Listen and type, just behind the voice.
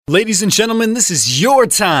Ladies and gentlemen, this is your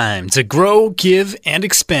time to grow, give, and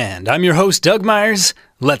expand. I'm your host, Doug Myers.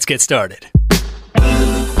 Let's get started.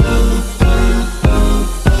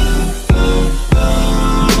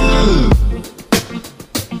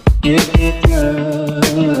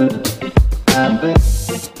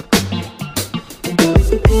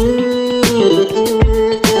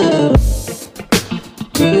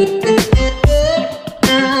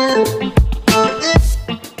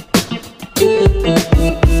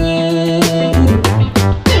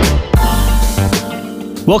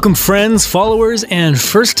 Welcome, friends, followers, and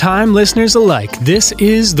first-time listeners alike. This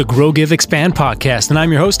is the Grow, Give, Expand podcast, and I'm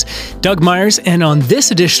your host, Doug Myers. And on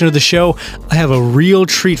this edition of the show, I have a real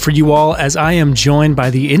treat for you all as I am joined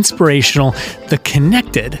by the inspirational, the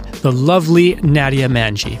connected, the lovely Nadiya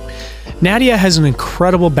Manji. Nadiya has an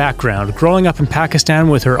incredible background, growing up in Pakistan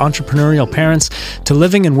with her entrepreneurial parents, to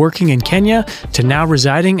living and working in Kenya, to now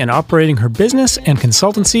residing and operating her business and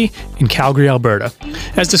consultancy in Calgary, Alberta.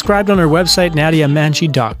 As described on her website,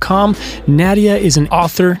 nadiyamanji.com, Nadiya is an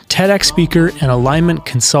author, TedX speaker, and alignment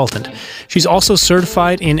consultant. She's also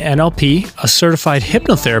certified in NLP, a certified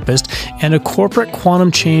hypnotherapist, and a corporate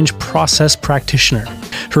quantum change process practitioner.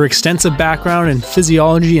 Her extensive background in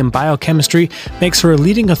physiology and biochemistry makes her a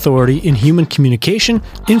leading authority in human communication,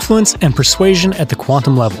 influence, and persuasion at the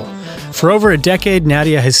quantum level. For over a decade,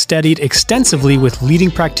 Nadiya has studied extensively with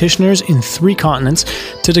leading practitioners in 3 continents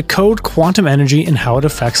to decode quantum energy and how it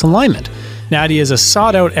affects alignment. Nadiya is a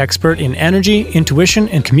sought-out expert in energy, intuition,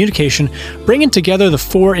 and communication, bringing together the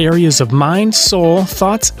 4 areas of mind, soul,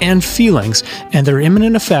 thoughts, and feelings, and their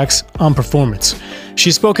imminent effects on performance.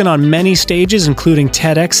 She's spoken on many stages, including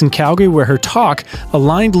TedX in Calgary, where her talk,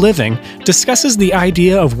 Aligned Living, discusses the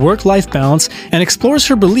idea of work-life balance and explores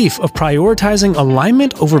her belief of prioritizing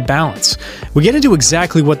alignment over balance. We get into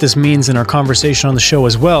exactly what this means in our conversation on the show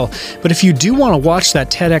as well, but if you do want to watch that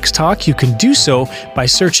TedX talk, you can do so by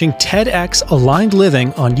searching TedX Aligned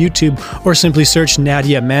Living on YouTube, or simply search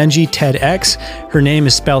Nadiya Manji TedX. Her name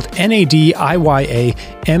is spelled Nadiyamanji.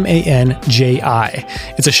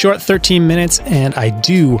 It's a short 13 minutes, and I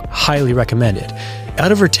do highly recommend it.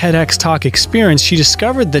 Out of her TEDx talk experience, she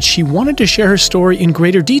discovered that she wanted to share her story in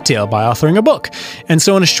greater detail by authoring a book. And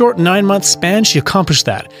so in a short 9-month span, she accomplished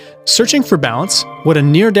that. Searching for Balance, What a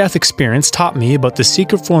Near-Death Experience Taught Me About the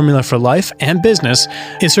Secret Formula for Life and Business,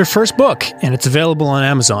 is her first book, and it's available on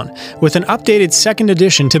Amazon, with an updated second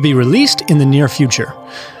edition to be released in the near future.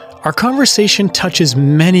 Our conversation touches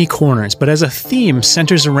many corners, but as a theme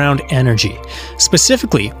centers around energy.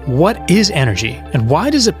 Specifically, what is energy, and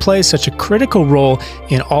why does it play such a critical role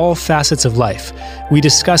in all facets of life? We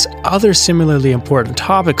discuss other similarly important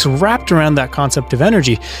topics wrapped around that concept of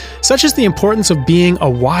energy, such as the importance of being a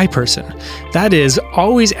why person. That is,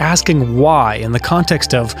 always asking why in the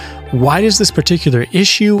context of, why does this particular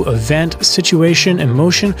issue, event, situation,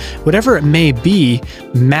 emotion, whatever it may be,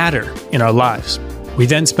 matter in our lives? We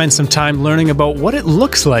then spend some time learning about what it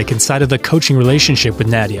looks like inside of the coaching relationship with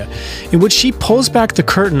Nadiya, in which she pulls back the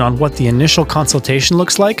curtain on what the initial consultation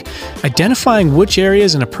looks like, identifying which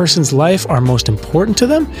areas in a person's life are most important to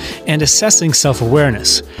them, and assessing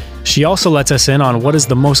self-awareness. She also lets us in on what is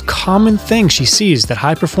the most common thing she sees that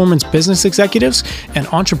high-performance business executives and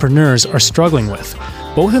entrepreneurs are struggling with,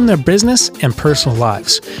 both in their business and personal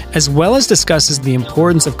lives, as well as discusses the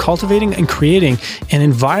importance of cultivating and creating an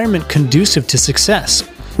environment conducive to success,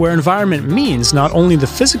 where environment means not only the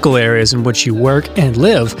physical areas in which you work and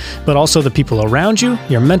live, but also the people around you,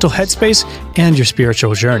 your mental headspace, and your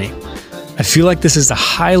spiritual journey. I feel like this is a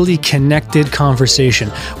highly connected conversation,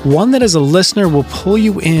 one that as a listener will pull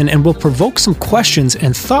you in and will provoke some questions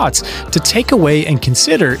and thoughts to take away and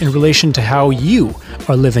consider in relation to how you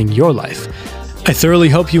are living your life. I thoroughly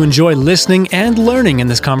hope you enjoy listening and learning in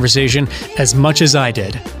this conversation as much as I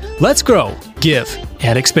did. Let's grow, give,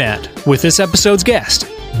 and expand with this episode's guest,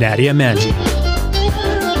 Nadiya Manji.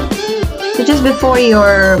 So just before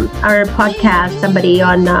our podcast, somebody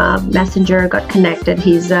on Messenger got connected.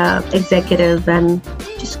 He's an executive and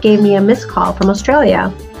just gave me a missed call from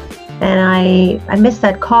Australia. And I missed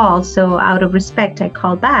that call, so out of respect, I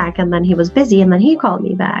called back, and then he was busy, and then he called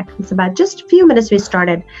me back. It's about just a few minutes we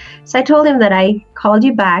started. So I told him that I called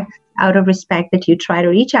you back out of respect that you try to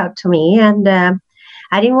reach out to me, and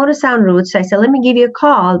I didn't want to sound rude, so I said, let me give you a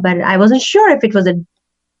call, but I wasn't sure if it was a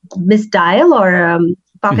missed dial or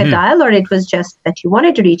pocket dial, or it was just that you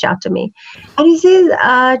wanted to reach out to me. And he says,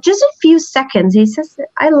 just a few seconds, he says,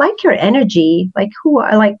 I like your energy.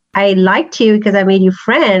 I liked you because I made you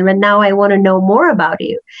friend, but now I want to know more about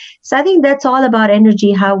you. So I think that's all about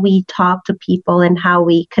energy, how we talk to people and how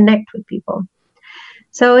we connect with people.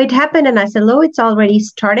 So it happened, and I said, it's already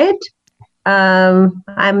started.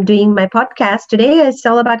 I'm doing my podcast today. It's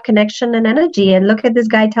all about connection and energy. And look at this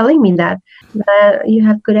guy telling me that you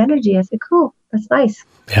have good energy. I said, cool. That's nice.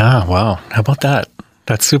 Yeah. Wow. How about that?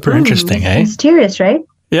 That's super interesting, eh? Mysterious, right?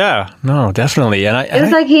 Yeah. No, definitely. And it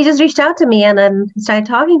was like he just reached out to me and then started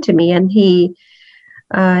talking to me. And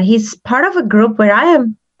he's part of a group where I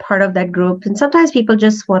am part of that group. And sometimes people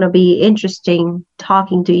just want to be interesting,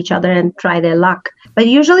 talking to each other and try their luck. But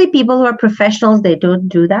usually people who are professionals, they don't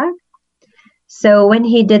do that. So when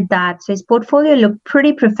he did that, so his portfolio looked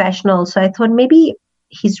pretty professional. So I thought maybe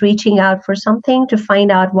he's reaching out for something to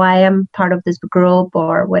find out why I'm part of this group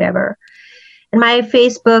or whatever. And my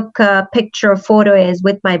Facebook picture photo is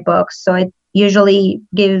with my books. So it usually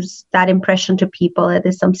gives that impression to people that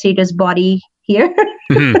there's some serious body here.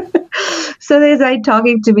 Mm-hmm. So there's like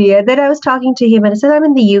talking to me. And then I was talking to him and I said, I'm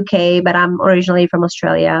in the UK, but I'm originally from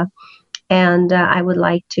Australia. And I would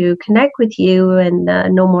like to connect with you and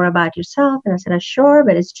know more about yourself. And I said, sure,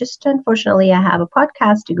 but it's just unfortunately I have a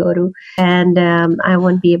podcast to go to and I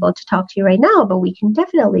won't be able to talk to you right now, but we can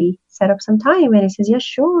definitely set up some time. And he says, yeah,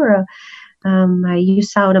 sure. You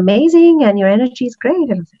sound amazing and your energy is great.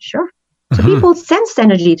 And I said, sure. So people sense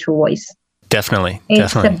energy through voice. Definitely.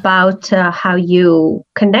 It's about how you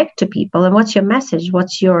connect to people and what's your message,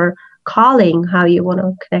 what's your calling, how you want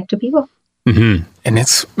to connect to people. Mm-hmm. And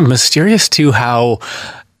it's mysterious too how,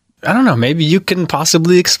 I don't know, maybe you can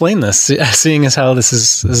possibly explain this, seeing as how this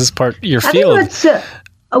is part of your field. I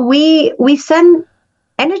think we send,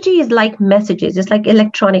 energy is like messages, it's like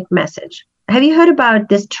electronic message. Have you heard about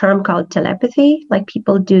this term called telepathy? Like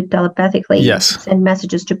people do telepathically send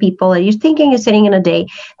messages to people. You're sitting in a day,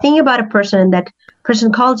 thinking about a person and that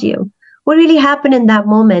person calls you. What really happened in that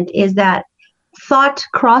moment is that thought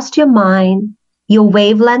crossed your mind, your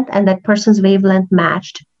wavelength and that person's wavelength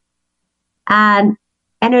matched, and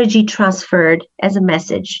energy transferred as a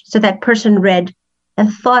message. So that person read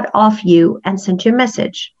a thought of you and sent you a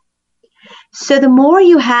message. So the more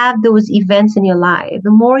you have those events in your life,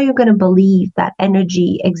 the more you're going to believe that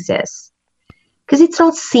energy exists. Because it's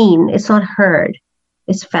not seen, it's not heard,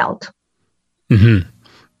 it's felt. Mm-hmm.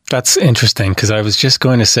 That's interesting, because I was just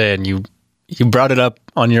going to say, and you brought it up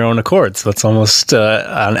on your own accord. So that's almost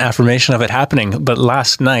an affirmation of it happening. But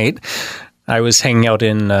last night, I was hanging out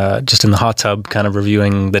just in the hot tub, kind of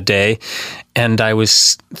reviewing the day. And I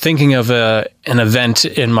was thinking of an event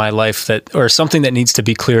in my life or something that needs to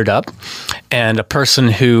be cleared up. And a person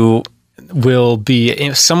who will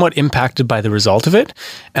be somewhat impacted by the result of it.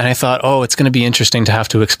 And I thought, it's going to be interesting to have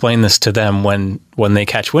to explain this to them when they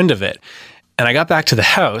catch wind of it. And I got back to the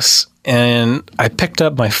house and I picked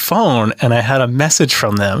up my phone and I had a message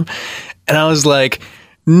from them. And I was like,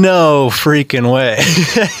 no freaking way.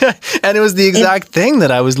 And it was the exact thing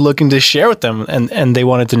that I was looking to share with them. And they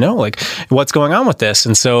wanted to know, like, what's going on with this?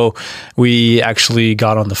 And so we actually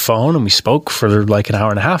got on the phone and we spoke for like an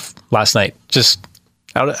hour and a half last night, just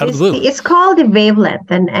out of the blue. It's called the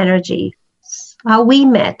wavelength and energy. How we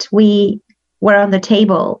met, we were on the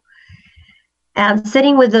table and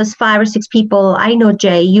sitting with those 5 or 6 people. I know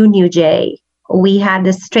Jay, you knew Jay. We had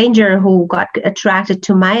this stranger who got attracted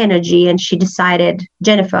to my energy and she decided,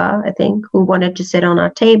 Jennifer, I think, who wanted to sit on our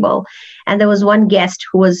table. And there was one guest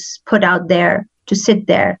who was put out there to sit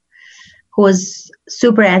there, who was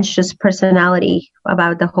super anxious personality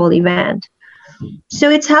about the whole event. So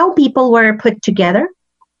it's how people were put together.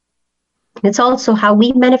 It's also how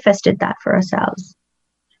we manifested that for ourselves.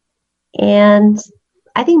 And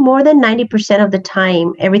I think more than 90% of the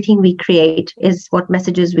time, everything we create is what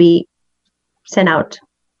messages we send out,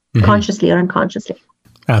 consciously or unconsciously.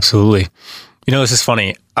 Absolutely. You know, this is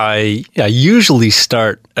funny. I usually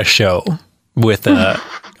start a show with a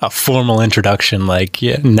formal introduction like,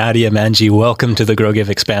 Nadiya, Manji, welcome to the Grow, Give,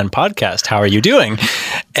 Expand podcast. How are you doing?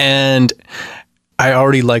 And I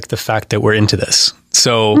already like the fact that we're into this.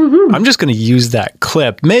 So I'm just going to use that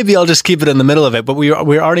clip. Maybe I'll just keep it in the middle of it, but we're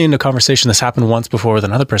already in a conversation. This happened once before with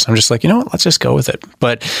another person. I'm just like, you know what, let's just go with it.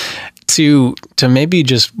 But to maybe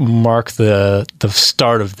just mark the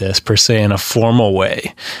start of this per se in a formal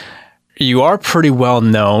way, you are pretty well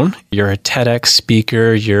known. You're a TedX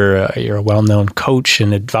speaker. You're a well-known coach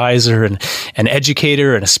and advisor and an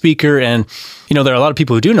educator and a speaker. And, you know, there are a lot of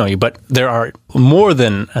people who do know you, but there are more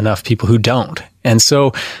than enough people who don't. And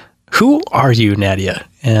so who are you, Nadiya,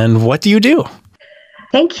 and what do you do?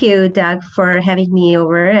 Thank you, Doug, for having me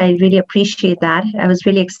over. I really appreciate that. I was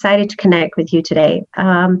really excited to connect with you today.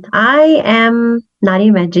 I am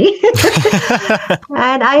Nadiya Manji,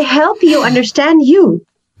 and I help you understand you.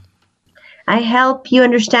 I help you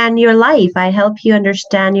understand your life. I help you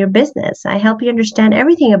understand your business. I help you understand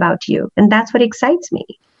everything about you. And that's what excites me.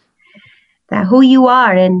 that who you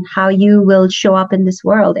are and how you will show up in this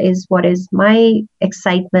world is what is my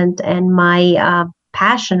excitement and my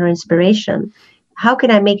passion or inspiration. How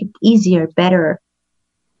can I make it easier, better,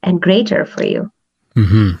 and greater for you?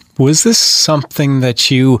 Mm-hmm. Was this something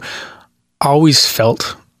that you always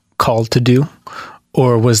felt called to do?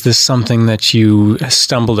 Or was this something that you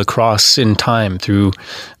stumbled across in time through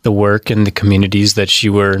the work and the communities that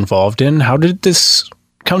you were involved in? How did this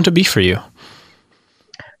come to be for you?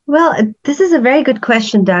 Well, this is a very good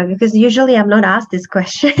question, Doug, because usually I'm not asked this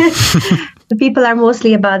question. The people are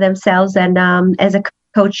mostly about themselves. And as a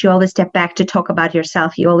coach, you always step back to talk about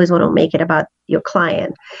yourself. You always want to make it about your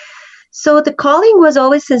client. So the calling was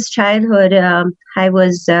always since childhood. I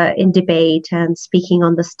was in debate and speaking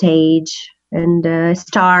on the stage and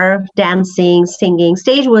star dancing, singing.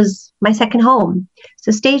 Stage was my second home.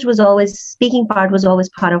 So speaking part was always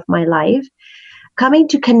part of my life. Coming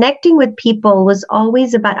to connecting with people was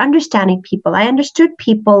always about understanding people. I understood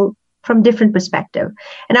people from different perspective.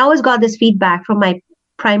 And I always got this feedback from my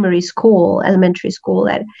primary school, elementary school,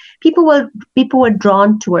 that people were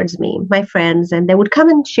drawn towards me, my friends, and they would come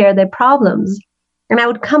and share their problems. And I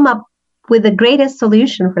would come up with the greatest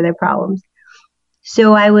solution for their problems.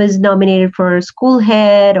 So I was nominated for school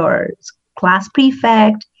head or class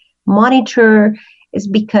prefect, monitor, is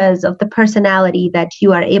because of the personality that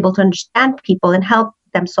you are able to understand people and help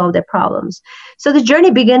them solve their problems. So the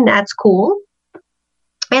journey began at school.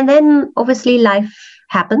 And then obviously life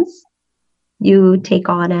happens. You take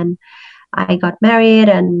on, and I got married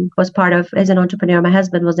and was part of, as an entrepreneur. My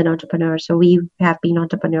husband was an entrepreneur. So we have been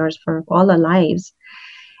entrepreneurs for all our lives.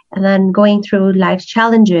 And then going through life's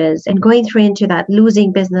challenges and going through into that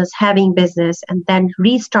losing business, having business, and then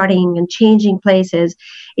restarting and changing places,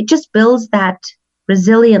 it just builds that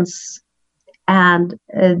resilience and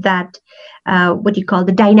what you call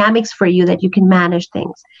the dynamics for you that you can manage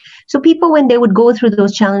things. So people, when they would go through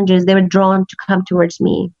those challenges, they were drawn to come towards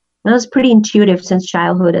me. And I was pretty intuitive since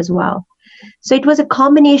childhood as well. So it was a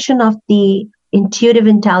combination of the intuitive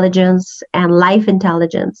intelligence and life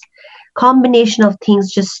intelligence. Combination of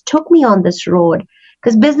things just took me on this road,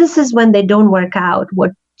 because businesses, when they don't work out,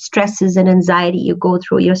 what stresses and anxiety you go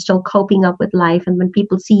through, you're still coping up with life. And when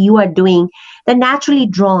people see you are doing, they're naturally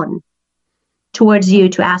drawn towards you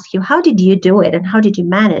to ask you, how did you do it? And how did you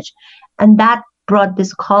manage? And that brought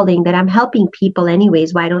this calling that I'm helping people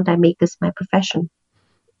anyways. Why don't I make this my profession?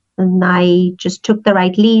 And I just took the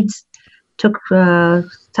right leads, took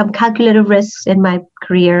some calculative risks in my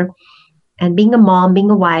career, and being a mom,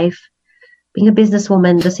 being a wife, being a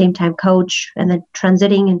businesswoman, at the same time coach, and then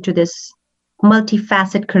transiting into this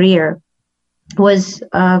multifaceted career was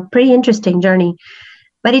a pretty interesting journey.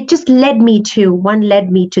 But it just led me to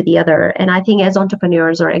the other. And I think as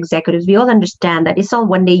entrepreneurs or executives, we all understand that it's not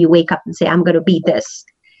one day you wake up and say, I'm going to be this.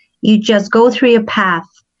 You just go through your path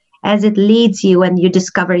as it leads you, and you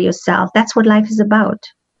discover yourself. That's what life is about.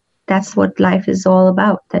 That's what life is all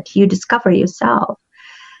about, that you discover yourself.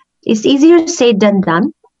 It's easier said than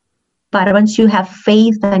done. But once you have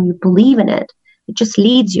faith and you believe in it, it just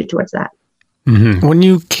leads you towards that. Mm-hmm. When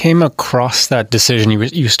you came across that decision,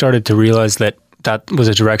 you started to realize that was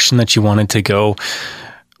a direction that you wanted to go.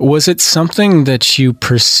 Was it something that you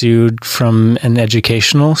pursued from an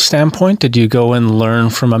educational standpoint? Did you go and learn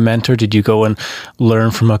from a mentor? Did you go and learn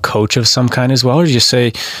from a coach of some kind as well? Or did you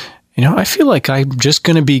say, I feel like I'm just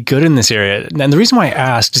going to be good in this area? And the reason why I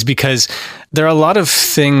asked is because there are a lot of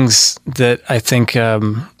things that I think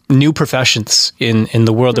new professions in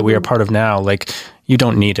the world that we are part of now, like you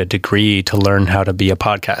don't need a degree to learn how to be a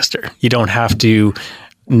podcaster. You don't have to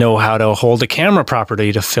know how to hold a camera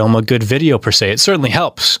properly to film a good video per se. It certainly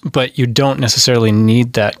helps, but you don't necessarily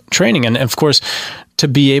need that training. And of course, to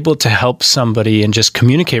be able to help somebody and just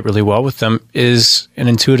communicate really well with them is an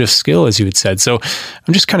intuitive skill, as you had said. So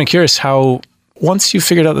I'm just kind of curious how, once you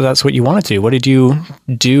figured out that that's what you wanted to, what did you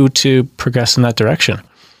do to progress in that direction?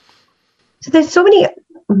 So there's so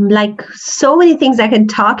many things I can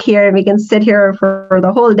talk here, and we can sit here for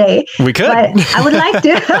the whole day. We could. But I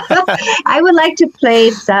would like to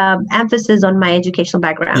place emphasis on my educational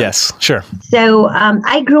background. Yes, sure. So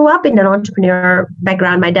I grew up in an entrepreneur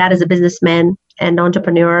background. My dad is a businessman and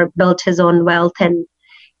entrepreneur, built his own wealth and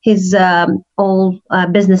his own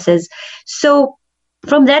businesses. So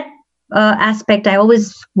from that aspect, I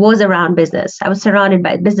always was around business. I was surrounded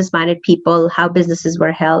by business-minded people, how businesses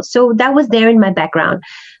were held. So that was there in my background.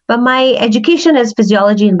 But my education is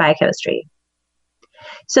physiology and biochemistry.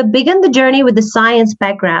 So began the journey with the science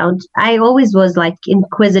background. I always was like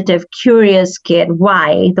inquisitive, curious kid.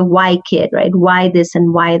 Why? The why kid, right? Why this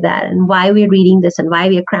and why that? And why we're reading this and why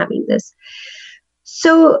we're cramming this.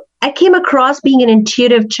 So I came across being an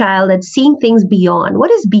intuitive child and seeing things beyond. What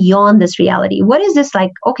is beyond this reality? What is this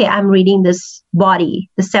like? Okay, I'm reading this body,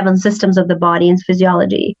 the 7 systems of the body and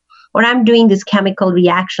physiology, or I'm doing these chemical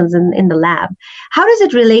reactions in the lab. How does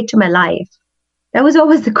it relate to my life? That was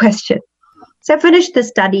always the question. So I finished the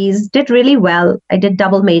studies, did really well. I did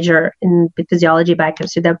double major in physiology,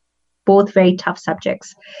 biochemistry. They're both very tough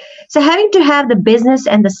subjects. So having to have the business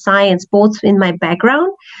and the science both in my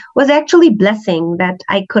background was actually a blessing that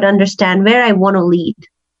I could understand where I want to lead.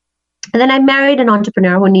 And then I married an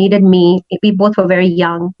entrepreneur who needed me. We both were very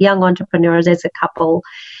young entrepreneurs as a couple,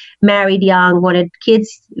 married young, wanted kids.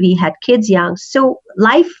 We had kids young. So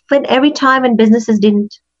life went every time and businesses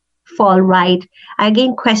didn't fall right. I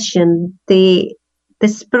again questioned the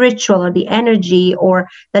spiritual or the energy or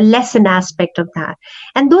the lesson aspect of that.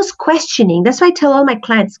 And those questioning, that's why I tell all my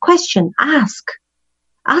clients, question, ask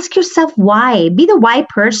yourself why, be the why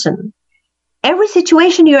person. Every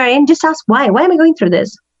situation you are in, just ask why am I going through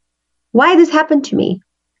this? Why this happened to me?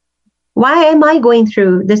 Why am I going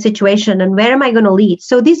through this situation and where am I going to lead?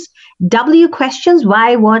 So these W questions,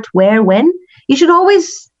 why, what, where, when, you should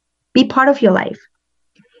always be part of your life.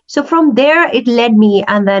 So from there, it led me.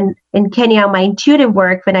 And then in Kenya, my intuitive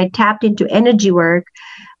work, when I tapped into energy work,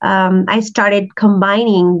 I started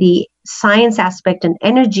combining the science aspect and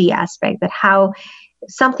energy aspect, that how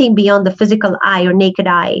something beyond the physical eye or naked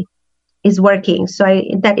eye is working. So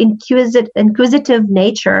that inquisitive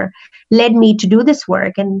nature led me to do this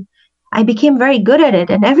work. And I became very good at it.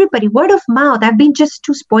 And everybody, word of mouth, I've been just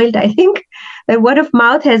too spoiled, I think. That word of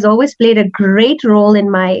mouth has always played a great role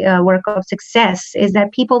in my work of success, is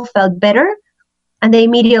that people felt better and they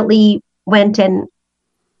immediately went and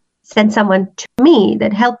sent someone to me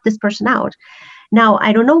that helped this person out. Now,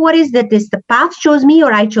 I don't know what is that the path chose me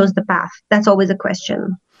or I chose the path. That's always a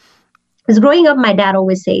question. Because growing up, my dad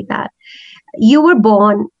always said that you were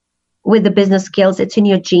born with the business skills. It's in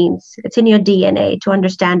your genes. It's in your DNA to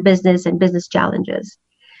understand business and business challenges.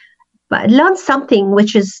 But learn something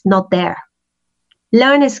which is not there.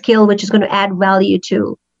 Learn a skill which is going to add value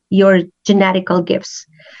to your genetical gifts.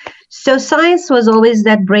 So science was always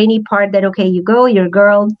that brainy part that, okay, you go, you're a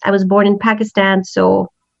girl. I was born in Pakistan. So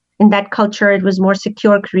in that culture, it was more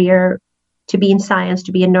secure career to be in science,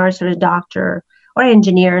 to be a nurse or a doctor or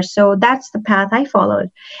engineer. So that's the path I followed.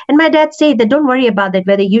 And my dad said that don't worry about that,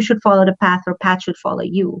 whether you should follow the path or path should follow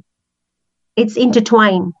you. It's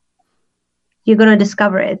intertwined. You're going to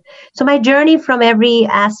discover it. So my journey from every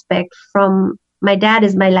aspect, from my dad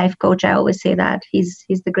is my life coach. I always say that he's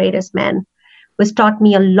the greatest man, was taught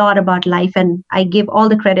me a lot about life. And I give all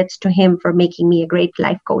the credits to him for making me a great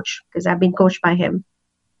life coach, because I've been coached by him.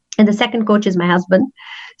 And the second coach is my husband.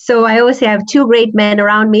 So I always say I have 2 great men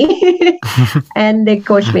around me and they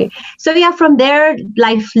coach me. So yeah, from there,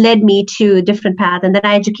 life led me to a different path. And then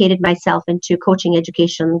I educated myself into coaching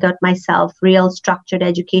education, got myself real structured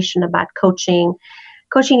education about coaching.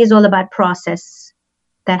 Coaching is all about process,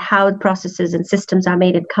 that how processes and systems are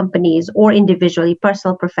made in companies or individually,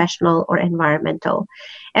 personal, professional, or environmental.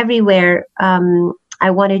 Everywhere,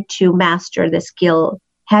 I wanted to master the skill,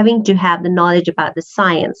 having to have the knowledge about the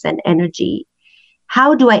science and energy.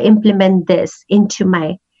 How do I implement this into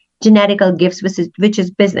my genetical gifts, which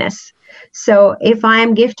is business? So if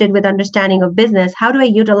I'm gifted with understanding of business, how do I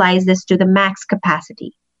utilize this to the max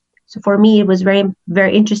capacity? So for me, it was very,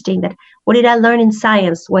 very interesting that what did I learn in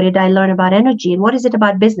science? What did I learn about energy? And what is it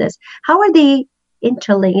about business? How are they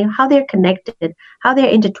interlinked? How they're connected? How they're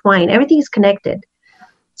intertwined? Everything is connected.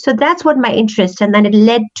 So that's what my interest, and then it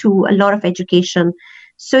led to a lot of education.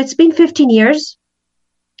 So it's been 15 years.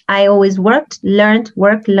 I always worked, learned.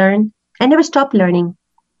 I never stopped learning.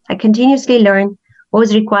 I continuously learned what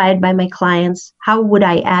was required by my clients. How would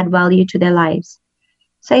I add value to their lives?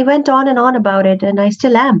 So I went on and on about it, and I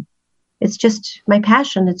still am. It's just my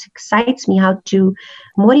passion. It excites me how to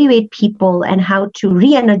motivate people and how to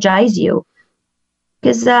re-energize you.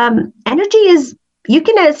 Because energy is, you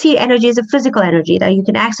can see energy as a physical energy, that you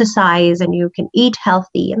can exercise and you can eat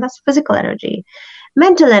healthy, and that's physical energy.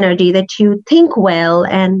 Mental energy, that you think well,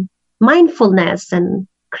 and mindfulness and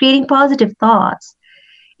creating positive thoughts.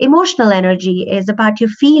 Emotional energy is about your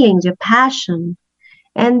feelings, your passion.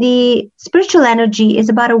 And the spiritual energy is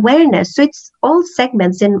about awareness. So it's all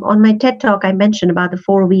segments. On my TED Talk, I mentioned about the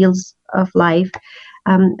 4 wheels of life.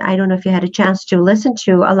 I don't know if you had a chance to listen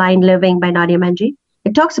to Aligned Living by Nadiya Manji.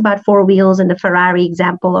 It talks about 4 wheels and the Ferrari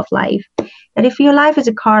example of life. And if your life is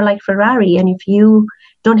a car like Ferrari, and if you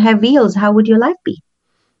don't have wheels, how would your life be?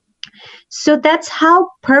 So that's how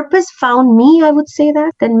purpose found me, I would say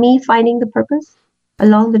that, and me finding the purpose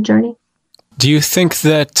along the journey. Do you think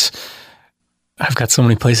that I've got so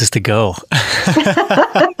many places to go.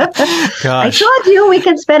 I Gosh. told you we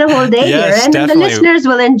can spend a whole day Yes, here, and definitely. the listeners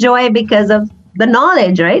will enjoy because of the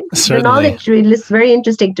knowledge, right? Certainly. The knowledge really is very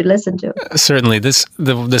interesting to listen to. Certainly. This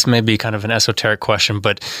may be kind of an esoteric question,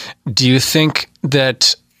 but do you think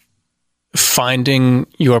that finding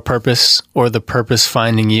your purpose or the purpose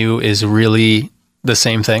finding you is really the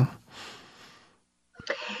same thing?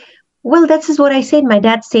 Well, that's what I said. My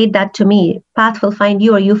dad said that to me. Path will find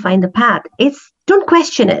you or you find the path. Don't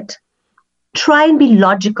question it. Try and be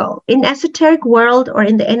logical. In esoteric world or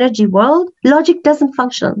in the energy world, logic doesn't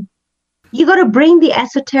function. You got to bring the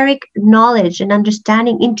esoteric knowledge and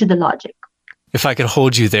understanding into the logic. If I could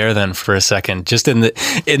hold you there then for a second, just in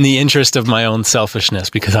the interest of my own selfishness,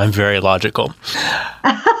 because I'm very logical.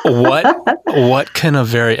 What can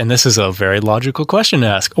and this is a very logical question to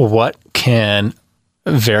ask, what can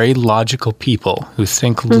very logical people who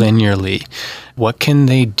think linearly, what can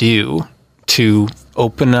they do to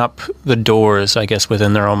open up the doors, I guess,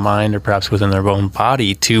 within their own mind or perhaps within their own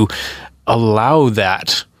body to allow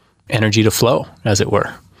that energy to flow, as it were?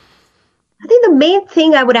 I think the main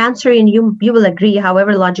thing I would answer, and you will agree,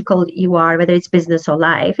 however logical you are, whether it's business or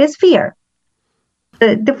life, is fear.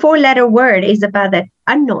 The four-letter word is about that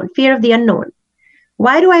unknown, fear of the unknown.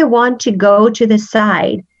 Why do I want to go to the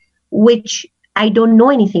side which I don't know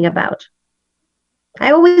anything about?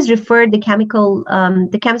 I always refer the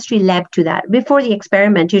chemistry lab to that. Before the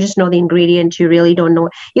experiment, you just know the ingredient. You really don't know.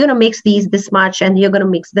 You're going to mix this much, and you're going to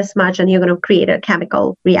mix this much, and you're going to create a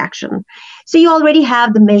chemical reaction. So you already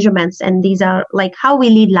have the measurements, and these are like how we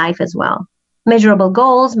lead life as well. Measurable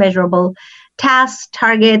goals, measurable tasks,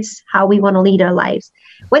 targets, how we want to lead our lives.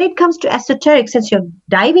 When it comes to esoteric, since you're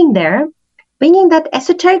diving there, meaning that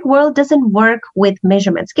esoteric world doesn't work with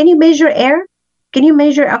measurements. Can you measure air? Can you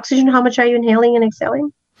measure oxygen? How much are you inhaling and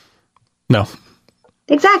exhaling? No.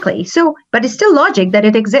 Exactly. So, but it's still logic that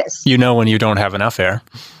it exists. You know when you don't have enough air.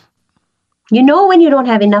 You know when you don't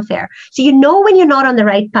have enough air. So you know when you're not on the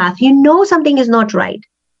right path. You know something is not right.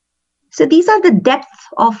 So these are the depths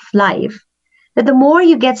of life. That the more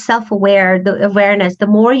you get self-aware, the awareness, the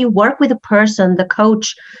more you work with a person, the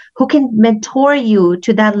coach who can mentor you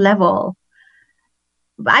to that level.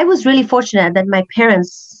 I was really fortunate that my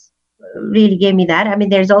parents really gave me that. I mean,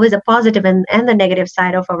 there's always a positive and the negative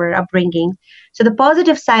side of our upbringing. So the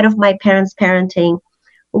positive side of my parents' parenting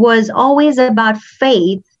was always about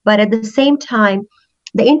faith, but at the same time,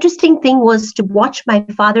 the interesting thing was to watch my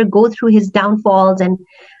father go through his downfalls and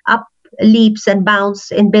up leaps and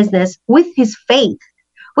bounce in business with his faith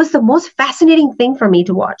was the most fascinating thing for me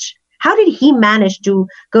to watch. How did he manage to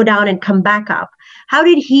go down and come back up? How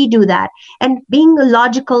did he do that? And being a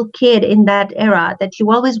logical kid in that era, that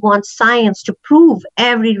you always want science to prove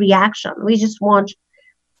every reaction. We just want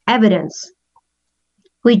evidence.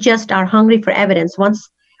 We just are hungry for evidence. Once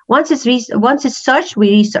it's searched, we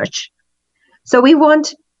research. So we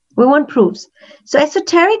want proofs. So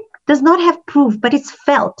esoteric does not have proof, but it's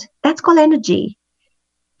felt. That's called energy,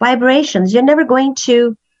 vibrations. You're never going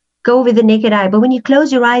to go with the naked eye, but when you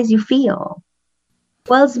close your eyes, you feel.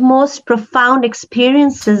 World's most profound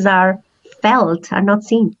experiences are felt, are not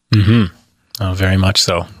seen. Mm-hmm. Oh, very much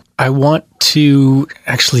so. I want to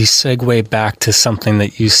actually segue back to something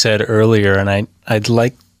that you said earlier, and I'd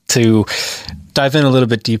like to dive in a little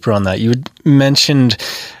bit deeper on that. You had mentioned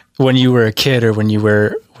when you were a kid, or when you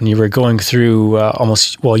were going through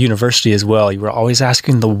university as well, you were always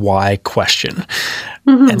asking the why question.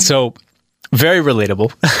 Mm-hmm. And so very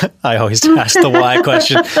relatable. I always ask the why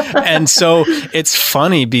question. And so it's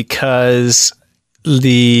funny because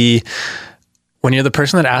when you're the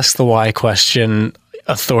person that asks the why question,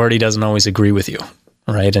 authority doesn't always agree with you,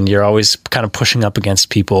 right? And you're always kind of pushing up against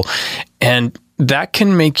people. And that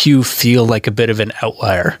can make you feel like a bit of an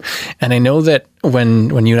outlier. And I know that when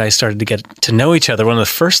you and I started to get to know each other, one of the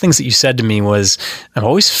first things that you said to me was, I've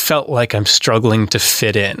always felt like I'm struggling to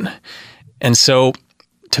fit in. And so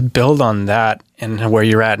to build on that and where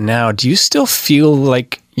you're at now, do you still feel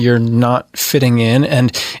like you're not fitting in? And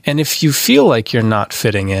if you feel like you're not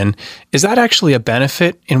fitting in, is that actually a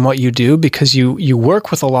benefit in what you do? Because you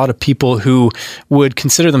work with a lot of people who would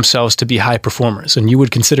consider themselves to be high performers, and you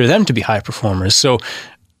would consider them to be high performers. So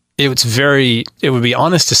it would be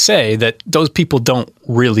honest to say that those people don't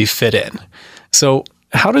really fit in. So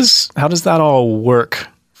how does that all work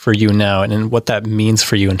for you now, and what that means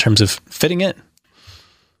for you in terms of fitting in?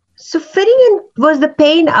 So fitting in was the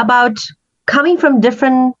pain about coming from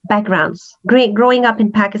different backgrounds, growing up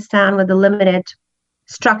in Pakistan with the limited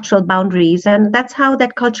structural boundaries. And that's how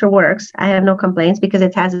that culture works. I have no complaints because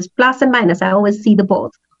it has its plus and minus. I always see the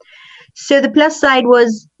both. So the plus side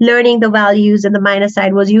was learning the values, and the minus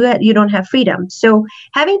side was you don't have freedom. So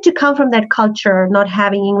having to come from that culture, not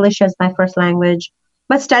having English as my first language,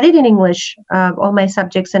 but studied in English, all my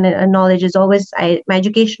subjects and knowledge is always, my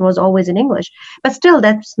education was always in English, but still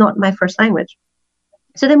that's not my first language.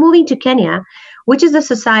 So then moving to Kenya, which is a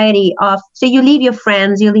society of, so you leave your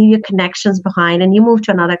friends, you leave your connections behind, and you move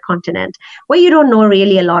to another continent where you don't know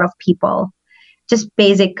really a lot of people. Just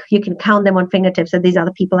basic, you can count them on fingertips that these are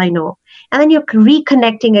the people I know. And then you're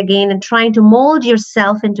reconnecting again and trying to mold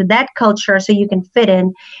yourself into that culture so you can fit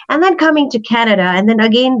in. And then coming to Canada, and then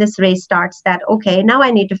again this race starts that, okay, now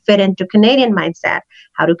I need to fit into Canadian mindset.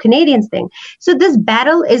 How do Canadians think? So this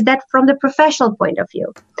battle is that from the professional point of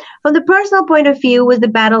view. From the personal point of view was the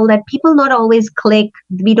battle that people not always click.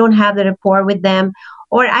 We don't have the rapport with them.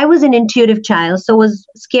 Or I was an intuitive child, so was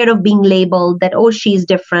scared of being labeled that, oh, she's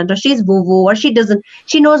different, or she's woo-woo, or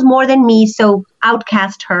she knows more than me, so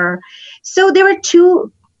outcast her. So there were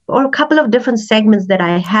two or a couple of different segments that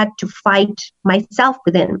I had to fight myself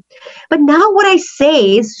within. But now what I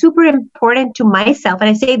say is super important to myself, and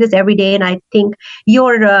I say this every day, and I think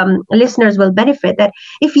your listeners will benefit, that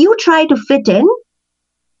if you try to fit in,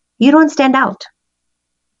 you don't stand out.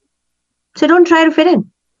 So don't try to fit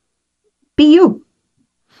in. Be you.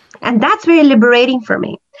 And that's very liberating for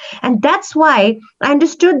me. And that's why I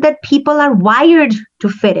understood that people are wired to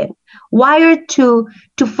fit in, wired to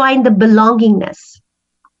find the belongingness.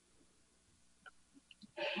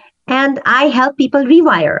 And I help people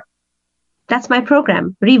rewire. That's my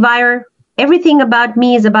program. Rewire. Everything about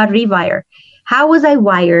me is about rewire. How was I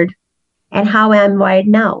wired and how I'm wired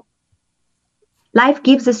now? Life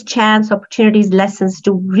gives us chance, opportunities, lessons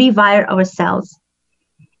to rewire ourselves.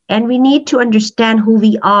 And we need to understand who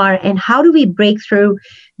we are and how do we break through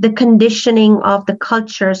the conditioning of the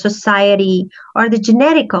culture, society, or the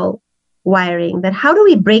genetical wiring. That how do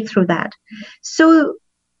we break through that? So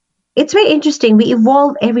it's very interesting. We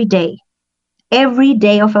evolve every day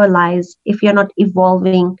of our lives. If you're not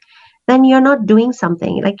evolving, then you're not doing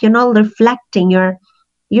something. Like you're not reflecting.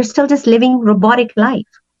 You're still just living robotic life.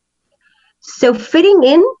 So fitting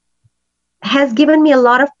in has given me a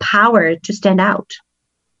lot of power to stand out.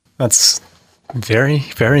 That's very,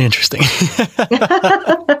 very interesting.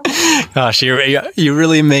 Gosh, you're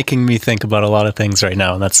really making me think about a lot of things right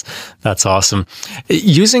now, and that's awesome.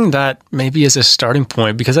 Using that maybe as a starting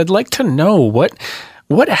point, because I'd like to know what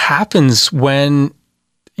happens when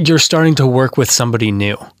you're starting to work with somebody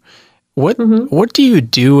new. What do you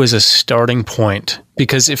do as a starting point?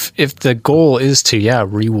 Because if the goal is to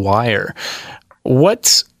rewire,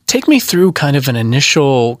 take me through kind of an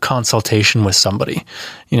initial consultation with somebody.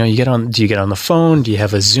 Do you get on the phone? Do you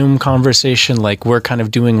have a Zoom conversation like we're kind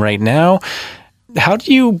of doing right now? How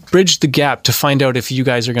do you bridge the gap to find out if you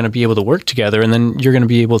guys are going to be able to work together and then you're going to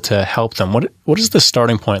be able to help them? What does the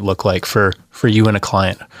starting point look like for you and a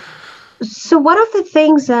client? So one of the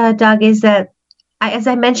things, Doug, is that as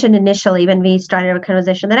I mentioned initially when we started our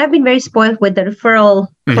conversation, that I've been very spoiled with the referral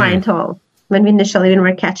clientele when we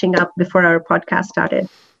were catching up before our podcast started.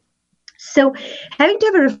 So having to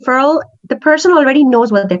have a referral, the person already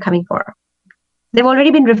knows what they're coming for. They've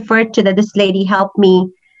already been referred to that this lady helped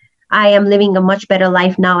me. I am living a much better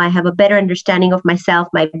life now. I have a better understanding of myself,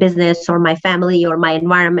 my business, or my family, or my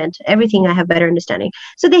environment. Everything I have better understanding.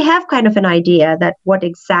 So they have kind of an idea that what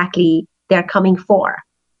exactly they're coming for.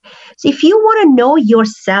 So if you want to know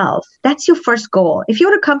yourself, that's your first goal. If you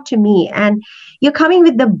want to come to me and you're coming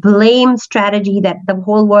with the blame strategy that the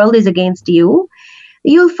whole world is against you,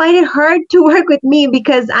 you'll find it hard to work with me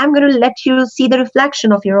because I'm going to let you see the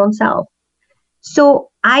reflection of your own self. So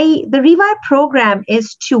the Rewire program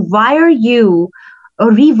is to wire you or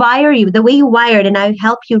rewire you the way you wired, and I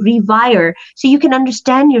help you rewire so you can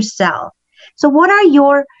understand yourself. So where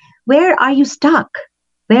are you stuck?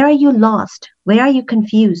 Where are you lost? Where are you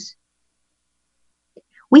confused?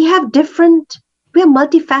 We are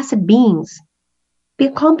multifaceted beings.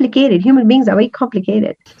 We're complicated. Human beings are very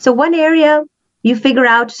complicated. So one area you figure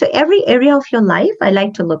out, so every area of your life I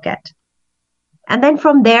like to look at. And then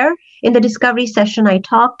from there, in the discovery session, I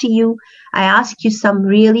talk to you. I ask you some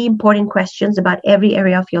really important questions about every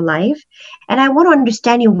area of your life. And I want to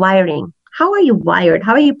understand your wiring. How are you wired?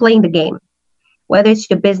 How are you playing the game? Whether it's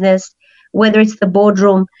your business, whether it's the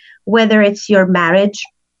boardroom, whether it's your marriage,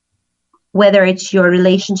 whether it's your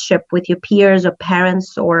relationship with your peers or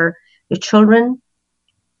parents or your children.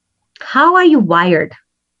 How are you wired?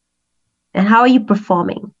 And how are you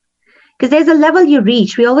performing? Because there's a level you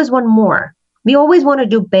reach. We always want more. We always want to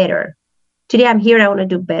do better. Today I'm here, I want to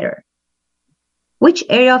do better. Which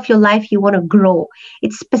area of your life you want to grow?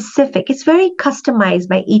 It's specific. It's very customized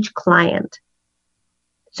by each client.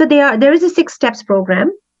 So there is a 6 steps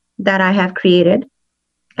program that I have created,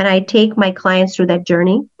 and I take my clients through that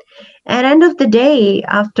journey. At the end of the day,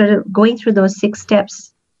 after going through those 6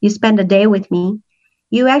 steps, you spend a day with me,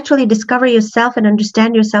 you actually discover yourself and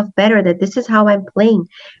understand yourself better, that this is how I'm playing.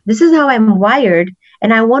 This is how I'm wired,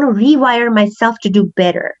 and I want to rewire myself to do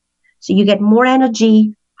better. So you get more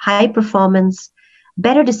energy, high performance,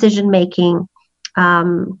 better decision making,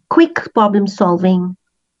 quick problem solving,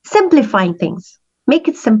 simplifying things. Make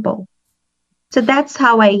it simple. So that's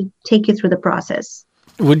how I take you through the process.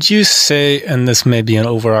 Would you say, and this may be an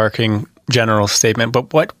overarching general statement,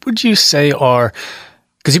 but what would you say are,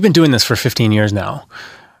 because you've been doing this for 15 years now,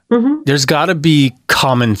 there's got to be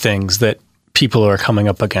common things that people are coming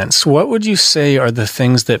up against. What would you say are the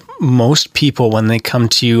things that most people, when they come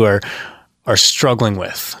to you, are struggling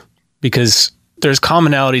with? Because there's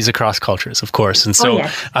commonalities across cultures, of course. And so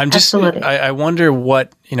I wonder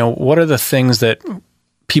what are the things that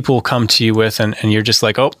people come to you with, and you're just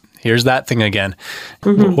like, oh, here's that thing again.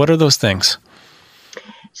 What are those things?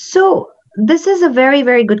 So this is a very,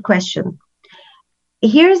 very good question.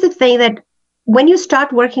 Here's the thing, that when you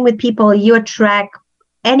start working with people, you attract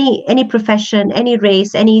any profession, any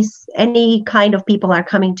race, any kind of people are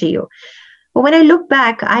coming to you. But when I look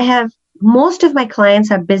back, most of my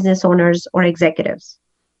clients are business owners or executives.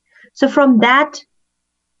 So from that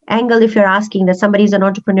angle, if you're asking that somebody is an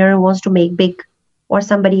entrepreneur who wants to make big, or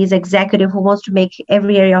somebody is executive who wants to make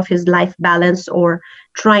every area of his life balanced, or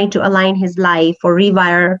trying to align his life or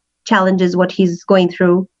rewire challenges, what he's going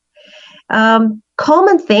through.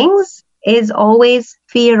 Common things is always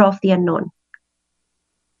fear of the unknown,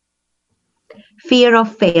 fear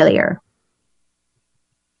of failure,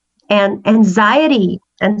 and anxiety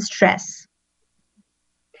and stress.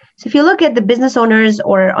 So if you look at the business owners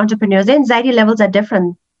or entrepreneurs, their anxiety levels are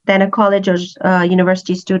different than a college or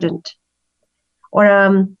university student, or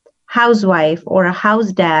a housewife, or a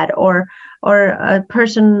house dad, or a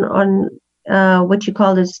person on what you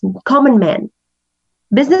call this common man.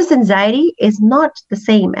 Business anxiety is not the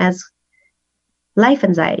same as life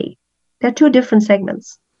anxiety. They're 2 different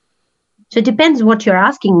segments. So it depends what you're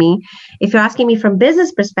asking me. If you're asking me from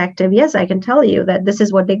business perspective, yes, I can tell you that this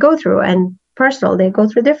is what they go through, and personal, they go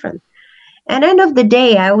through different. And end of the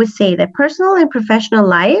day, I always say that personal and professional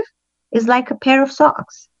life is like a pair of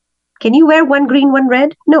socks. Can you wear one green, one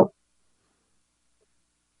red? No.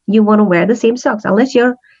 You want to wear the same socks, unless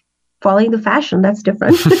you're following the fashion. That's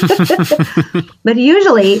different. But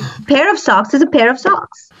usually, pair of socks is a pair of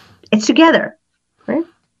socks. It's together, right?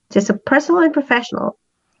 Just a personal and professional.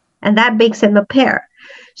 And that makes them a pair.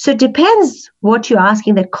 So it depends what you're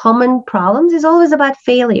asking. That common problems is always about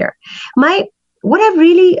failure. What I've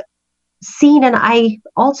really seen, and I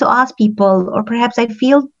also ask people, or perhaps I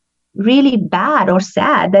feel really bad or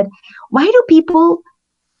sad, that why do people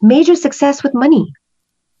measure success with money?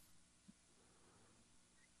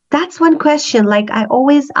 That's one question. Like, I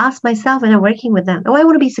always ask myself when I'm working with them, I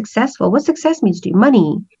want to be successful. What success means to you?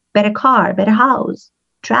 Money, better car, better house,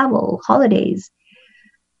 travel, holidays.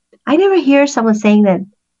 I never hear someone saying that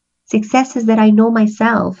success is that I know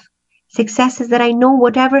myself. Success is that I know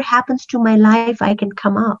whatever happens to my life, I can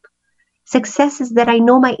come up. Success is that I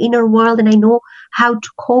know my inner world, and I know how to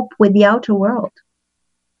cope with the outer world.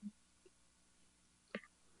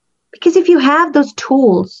 Because if you have those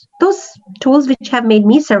tools which have made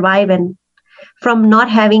me survive, and from not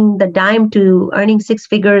having the dime to earning 6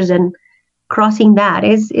 figures and crossing that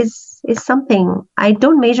is something. I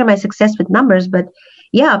don't measure my success with numbers, but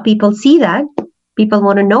yeah, people see that. People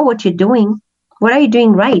want to know what you're doing. What are you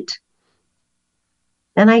doing right?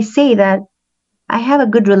 And I say that I have a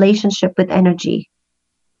good relationship with energy.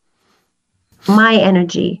 My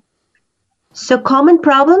energy. So common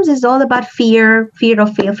problems is all about fear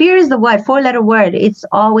of fail. Fear is the word, 4-letter word. It's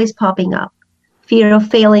always popping up. Fear of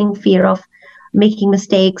failing, fear of making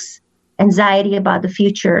mistakes, anxiety about the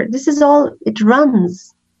future. This is all, it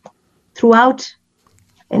runs throughout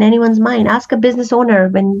in anyone's mind. Ask a business owner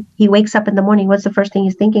when he wakes up in the morning, what's the first thing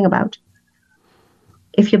he's thinking about?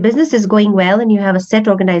 If your business is going well and you have a set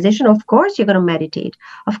organization, of course you're going to meditate.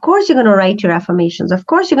 Of course you're going to write your affirmations. Of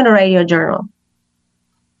course you're going to write your journal.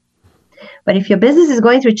 But if your business is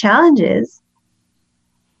going through challenges,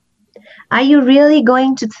 are you really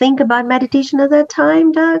going to think about meditation at that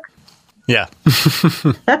time, Doug? Yeah.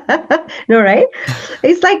 No, right?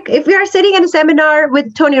 It's like if you're sitting in a seminar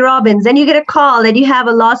with Tony Robbins and you get a call that you have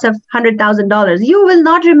a loss of $100,000, you will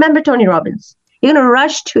not remember Tony Robbins. You're going to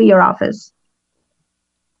rush to your office.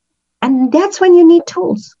 And that's when you need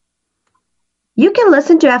tools. You can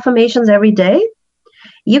listen to affirmations every day.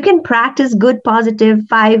 You can practice good, positive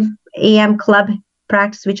 5 a.m. club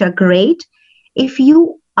practice, which are great. If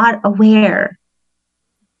you are aware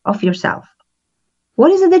of yourself.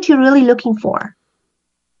 What is it that you're really looking for?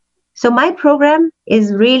 So my program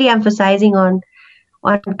is really emphasizing on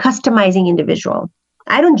customizing individual.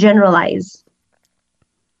 I don't generalize.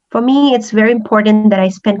 For me, it's very important that I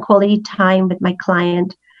spend quality time with my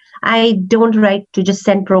client. I don't write to just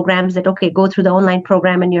send programs that, okay, go through the online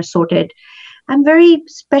program and you're sorted. I'm very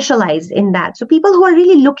specialized in that. So people who are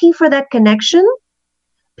really looking for that connection,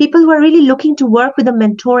 people who are really looking to work with a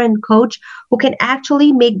mentor and coach who can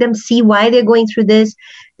actually make them see why they're going through this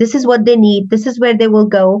is what they need, this is where they will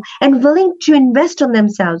go, and willing to invest on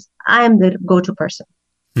themselves, I am the go-to person.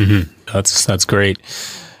 Mm-hmm. That's great.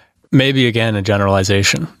 Maybe, again, a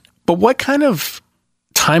generalization. But what kind of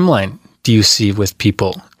timeline do you see with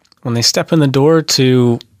people when they step in the door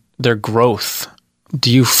to their growth? Do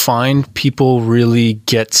you find people really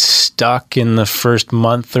get stuck in the first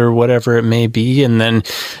month or whatever it may be, and then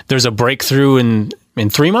there's a breakthrough in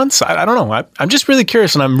 3 months? I don't know. I'm just really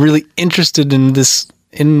curious, and I'm really interested in this,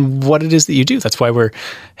 in what it is that you do. That's why we're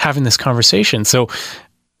having this conversation. So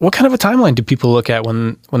what kind of a timeline do people look at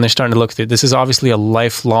when they're starting to look through? This is obviously a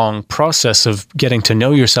lifelong process of getting to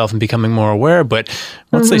know yourself and becoming more aware. But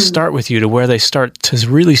once they start with you, to where they start to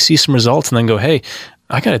really see some results and then go, hey,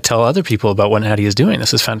 I got to tell other people about what Nadiya is doing.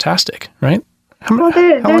 This is fantastic, right?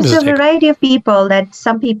 There's a variety of people. That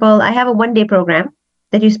some people, I have a 1-day program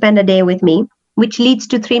that you spend a day with me, which leads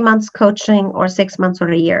to 3 months coaching or 6 months or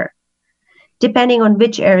a year, depending on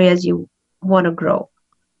which areas you want to grow.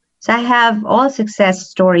 So I have all success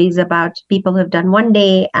stories about people who have done 1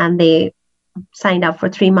 day and they signed up for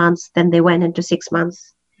 3 months, then they went into 6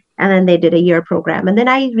 months, and then they did a year program. And then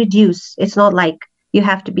I reduce. It's not like you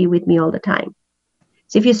have to be with me all the time.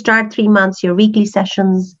 So if you start 3 months, your weekly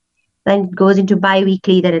sessions, then it goes into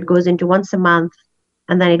bi-weekly, then it goes into once a month,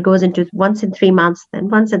 and then it goes into once in 3 months, then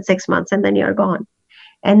once in 6 months, and then you're gone.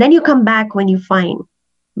 And then you come back when you find,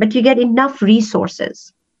 but you get enough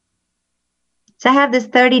resources. So I have this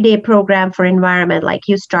 30-day program for environment, like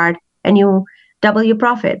you start and you double your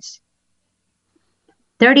profits.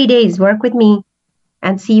 30 days, work with me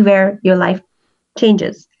and see where your life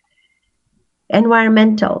changes.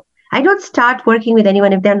 Environmental. I don't start working with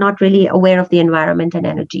anyone if they're not really aware of the environment and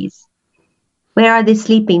energies. Where are they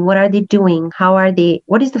sleeping? What are they doing?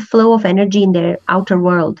 What is the flow of energy in their outer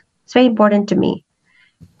world? It's very important to me.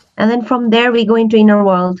 And then from there, we go into inner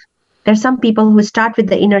world. There's some people who start with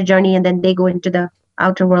the inner journey and then they go into the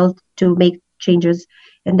outer world to make changes.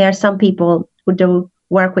 And there are some people who do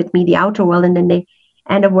work with me, the outer world, and then they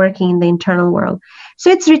end up working in the internal world. So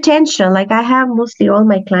it's retention. Like I have mostly all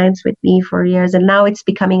my clients with me for years, and now it's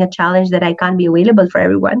becoming a challenge that I can't be available for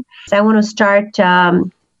everyone. So I want to start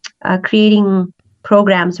creating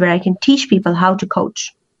programs where I can teach people how to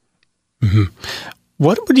coach. Mm-hmm.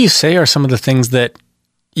 What would you say are some of the things that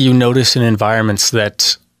you notice in environments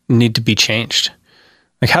that need to be changed?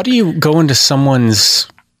 Like, how do you go into someone's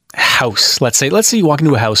house? Let's say you walk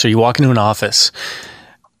into a house or you walk into an office.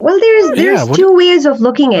 Well, there's two ways of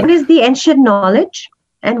looking at it. One is the ancient knowledge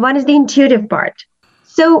and one is the intuitive part.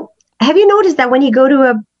 So have you noticed that when you go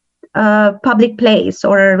to a public place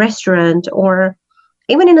or a restaurant or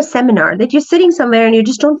even in a seminar, that you're sitting somewhere and you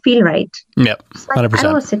just don't feel right? Yep, 100%. I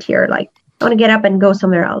don't want to sit here. Like, I want to get up and go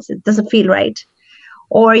somewhere else. It doesn't feel right.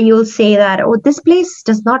 Or you'll say that, oh, this place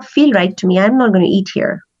does not feel right to me. I'm not going to eat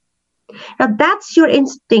here. Now, that's your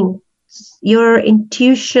instinct, your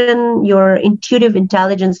intuition, your intuitive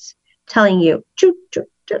intelligence telling you,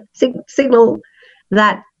 signal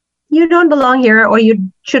that you don't belong here or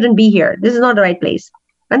you shouldn't be here. This is not the right place.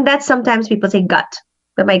 And that's sometimes people say gut,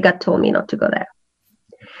 but my gut told me not to go there.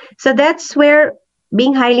 So that's where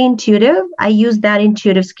being highly intuitive, I use that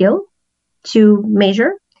intuitive skill to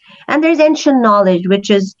measure. And there's ancient knowledge, which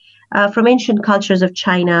is from ancient cultures of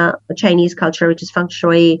China, Chinese culture, which is feng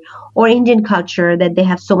shui, or Indian culture, that they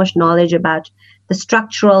have so much knowledge about the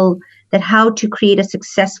structural, that how to create a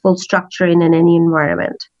successful structure in any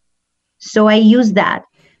environment. So I use that.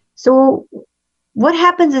 So what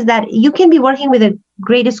happens is that you can be working with the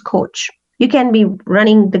greatest coach. You can be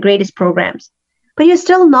running the greatest programs, but you're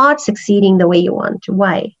still not succeeding the way you want to.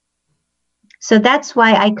 Why? So that's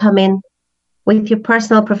why I come in with your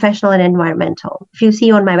personal, professional, and environmental. If you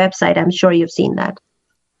see on my website, I'm sure you've seen that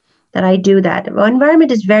I do that. Well,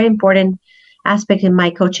 environment is very important aspect in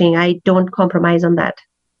my coaching. I don't compromise on that.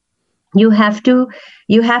 You have to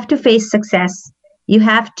face success. You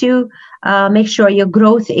have to make sure your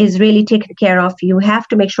growth is really taken care of. You have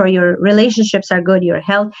to make sure your relationships are good, your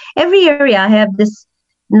health. Every area, I have this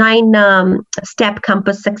 9-step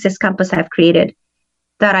compass, success compass I've created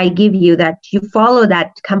that I give you, that you follow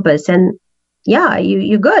that compass and yeah,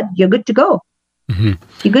 you're good. You're good to go.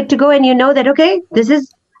 You're good to go, and you know that, okay, this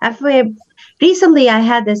is, recently I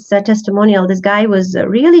had this testimonial. This guy was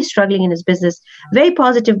really struggling in his business, very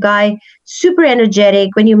positive guy, super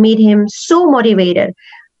energetic. When you meet him, so motivated.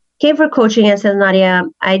 Came for coaching and said, Nadiya,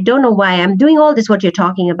 I don't know why I'm doing all this, what you're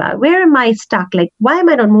talking about. Where am I stuck? Like, why am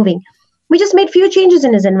I not moving? We just made few changes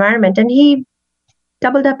in his environment and he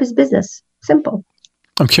doubled up his business. Simple.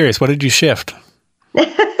 I'm curious, what did you shift?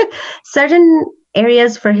 Certain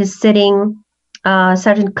areas for his sitting,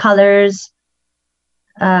 certain colors,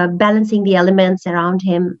 balancing the elements around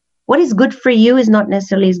him. What is good for you is not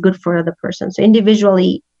necessarily is good for other person. So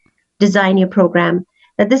individually design your program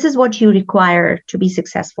that this is what you require to be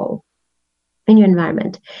successful in your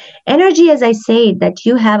environment. Energy, as I say, that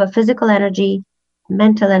you have a physical energy,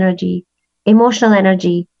 mental energy, emotional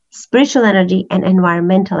energy, spiritual energy, and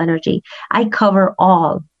environmental energy. I cover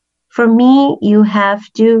all. For me, you have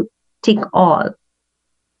to tick all.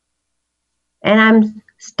 And I'm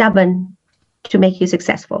stubborn to make you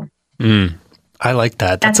successful. I like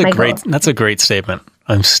that. That's a great statement.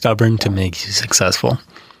 I'm stubborn to make you successful.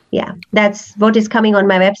 Yeah, that's what is coming on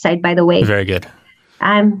my website, by the way. Very good.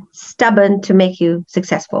 I'm stubborn to make you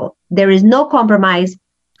successful. There is no compromise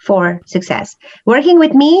for success. Working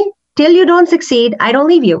with me till you don't succeed, I don't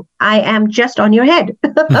leave you. I am just on your head.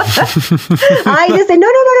 I just say,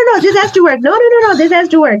 no, this has to work. No, this has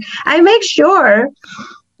to work. I make sure.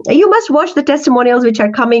 You must watch the testimonials which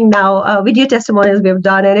are coming now, video testimonials we've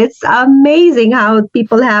done. And it's amazing how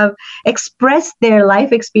people have expressed their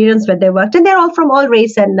life experience when they worked. And they're all from all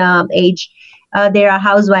race and age. They are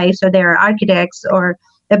housewives, or they are architects, or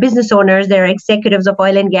they're business owners, they're executives of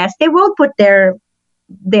oil and gas. They will put their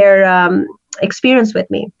experience with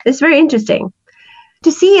me. It's very interesting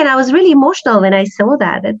to see. And I was really emotional when I saw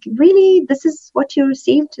that. It really, this is what you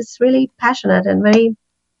received. It's really passionate and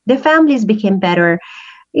their families became better.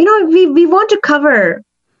 You know, we want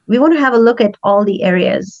to have a look at all the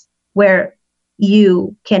areas where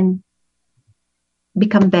you can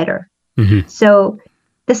become better. Mm-hmm. So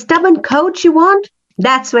the stubborn coach you want,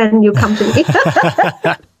 that's when you come to me.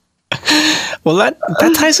 Well, that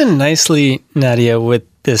ties in nicely, Nadiya, with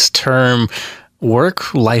this term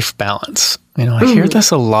work-life balance. You know, I hear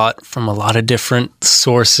this a lot from a lot of different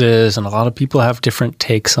sources, and a lot of people have different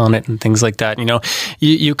takes on it and things like that. You know,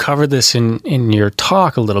 you cover this in your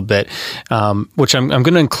talk a little bit, which I'm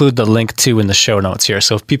going to include the link to in the show notes here.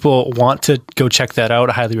 So if people want to go check that out,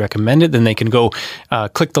 I highly recommend it. Then they can go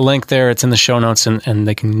click the link there. It's in the show notes, and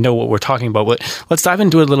they can know what we're talking about. But let's dive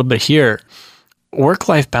into it a little bit here.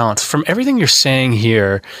 Work-life balance. From everything you're saying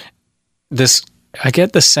here, I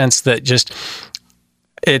get the sense that just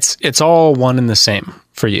it's all one and the same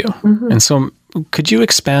for you. Mm-hmm. And so could you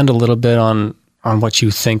expand a little bit on what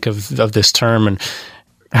you think of this term and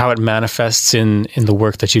how it manifests in the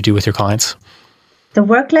work that you do with your clients? The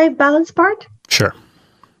work-life balance part? Sure.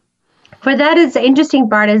 For that, is the interesting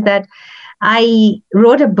part is that I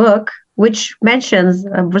wrote a book which mentions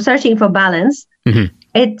researching for balance. Mm-hmm.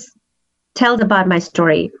 It tells about my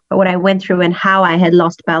story, what I went through and how I had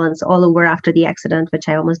lost balance all over after the accident, which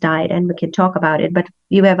I almost died, and we can talk about it. But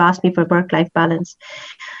you have asked me for work-life balance.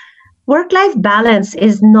 Work-life balance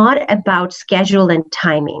is not about schedule and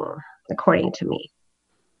timing, according to me.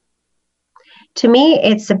 To me,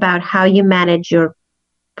 it's about how you manage your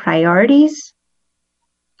priorities,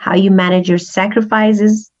 how you manage your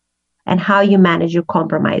sacrifices, and how you manage your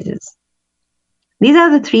compromises. These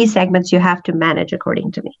are the three segments you have to manage,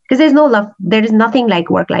 according to me, because there is nothing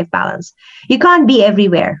like work-life balance. You can't be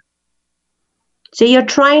everywhere. So you're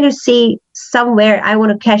trying to see somewhere, I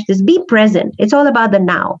want to catch this. Be present. It's all about the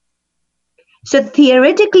now. So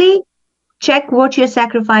theoretically, check what you're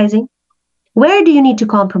sacrificing. Where do you need to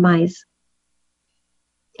compromise?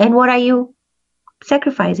 And what are you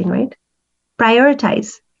sacrificing, right?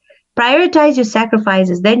 Prioritize your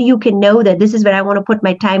sacrifices. Then you can know that this is where I want to put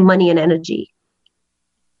my time, money, and energy.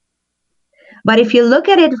 But if you look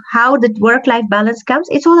at it, how the work-life balance comes,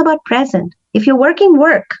 it's all about present. If you're working,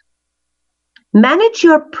 work. Manage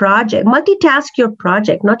your project. Multitask your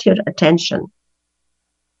project, not your attention.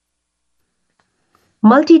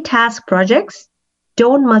 Multitask projects.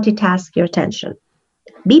 Don't multitask your attention.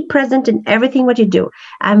 Be present in everything what you do.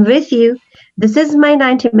 I'm with you. This is my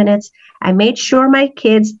 90 minutes. I made sure my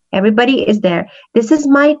kids, everybody is there. This is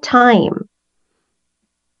my time.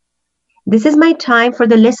 This is my time for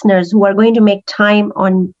the listeners who are going to make time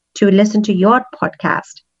to listen to your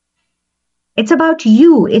podcast. It's about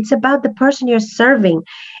you. It's about the person you're serving.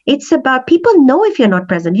 It's about people know if you're not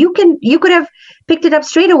present. You could have picked it up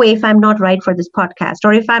straight away if I'm not right for this podcast,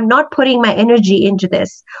 or if I'm not putting my energy into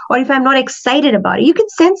this, or if I'm not excited about it. You can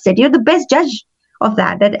sense it. You're the best judge of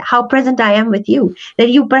that how present I am with you, that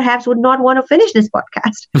you perhaps would not want to finish this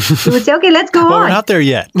podcast. You would say, okay, let's go well, on. We're not there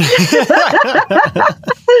yet.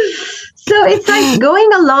 So it's like going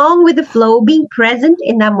along with the flow, being present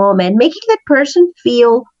in that moment, making that person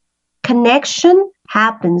feel connection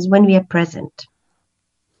happens when we are present.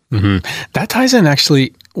 Mm-hmm. That ties in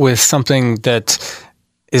actually with something that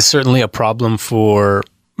is certainly a problem for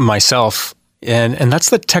myself. And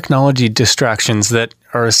that's the technology distractions that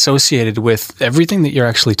are associated with everything that you're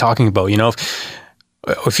actually talking about. You know,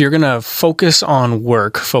 if you're going to focus on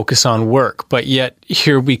work. But yet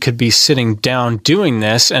here we could be sitting down doing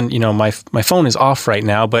this, and, you know, my phone is off right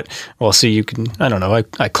now, but well, see, you can, I don't know,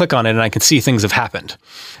 I click on it and I can see things have happened.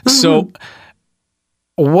 Mm-hmm. So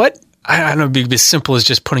I don't know, it'd be as simple as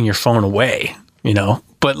just putting your phone away, you know,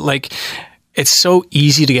 but like, it's so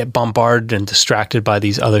easy to get bombarded and distracted by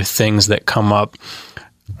these other things that come up.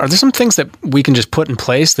 Are there some things that we can just put in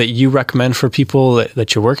place that you recommend for people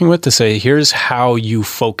that you're working with to say, here's how you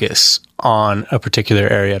focus on a particular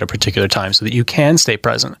area at a particular time so that you can stay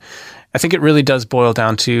present? I think it really does boil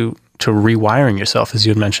down to rewiring yourself, as you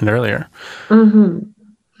had mentioned earlier. Mm-hmm.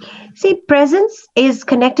 See, presence is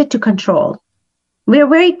connected to control. We're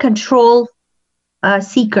very control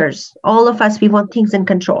seekers. All of us, we want things in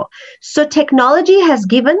control. So technology has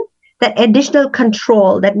given that additional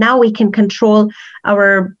control, that now we can control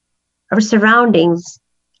our surroundings,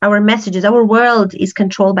 our messages. Our world is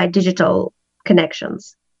controlled by digital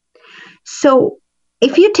connections. So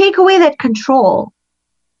if you take away that control,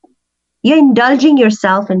 you're indulging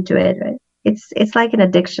yourself into it. Right? It's like an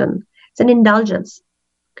addiction. It's an indulgence.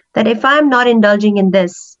 That if I'm not indulging in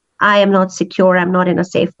this, I am not secure. I'm not in a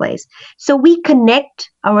safe place. So we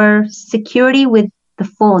connect our security with the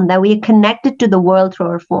phone, that we are connected to the world through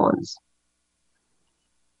our phones.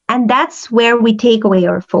 And that's where we take away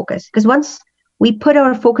our focus. Because once we put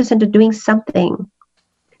our focus into doing something,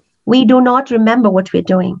 we do not remember what we're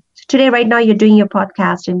doing. So today, right now, you're doing your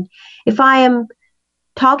podcast. And if I am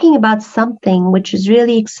talking about something which is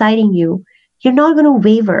really exciting you, you're not going to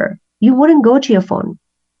waver. You wouldn't go to your phone.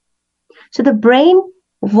 So the brain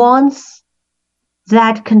wants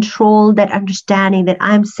that control, that understanding that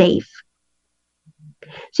I'm safe.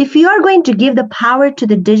 So if you are going to give the power to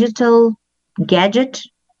the digital gadget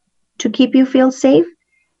to keep you feel safe,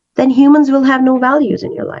 then humans will have no values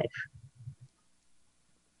in your life.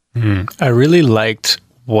 I really liked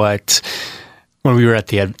when we were at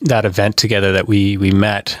that event together that we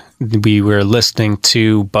met, we were listening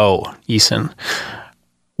to Bo Eason,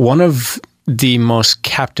 one of the most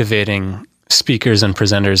captivating speakers and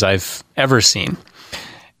presenters I've ever seen.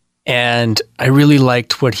 And I really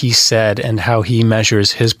liked what he said, and how he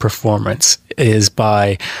measures his performance is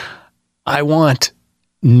by, I want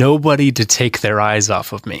nobody to take their eyes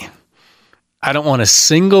off of me. I don't want a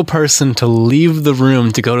single person to leave the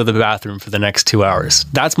room to go to the bathroom for the next 2 hours.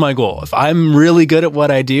 That's my goal. If I'm really good at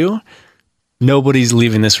what I do, nobody's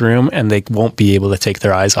leaving this room and they won't be able to take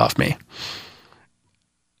their eyes off me.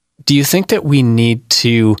 Do you think that we need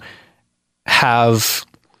to have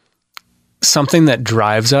something that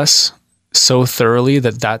drives us so thoroughly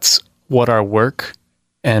that that's what our work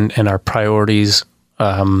and our priorities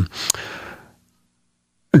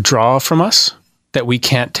draw from us, that we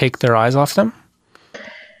can't take their eyes off them?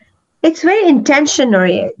 It's very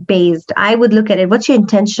intentionally based. I would look at it. What's your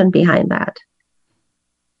intention behind that?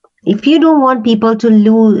 If you don't want people to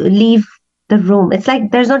leave the room, it's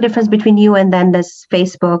like there's no difference between you and then this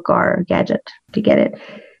Facebook or gadget, to get it.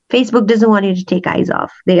 Facebook doesn't want you to take eyes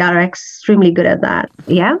off. They are extremely good at that.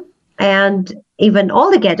 Yeah. And even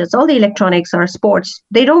all the gadgets, all the electronics or sports,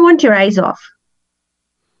 they don't want your eyes off.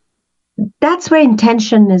 That's where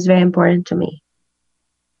intention is very important to me.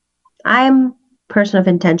 I'm a person of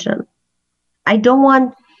intention. I don't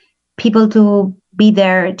want people to be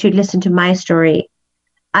there to listen to my story.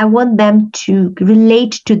 I want them to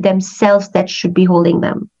relate to themselves that should be holding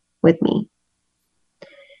them with me.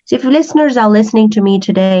 So if listeners are listening to me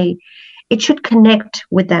today, it should connect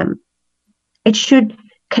with them. It should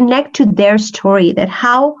connect to their story, that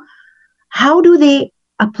how do they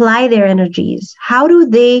apply their energies? How do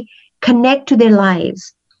they connect to their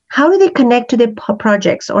lives? How do they connect to their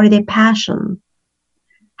projects or their passion?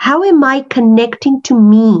 How am I connecting to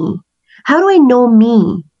me? How do I know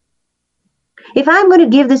me? If I'm going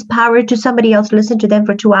to give this power to somebody else, listen to them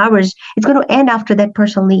for 2 hours, it's going to end after that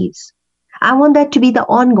person leaves. I want that to be the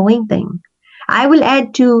ongoing thing. I will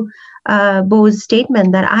add to Bo's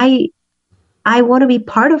statement that I want to be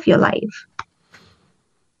part of your life.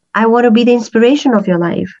 I want to be the inspiration of your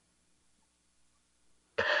life.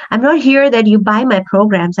 I'm not here that you buy my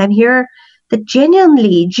programs. I'm here that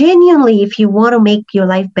genuinely, if you want to make your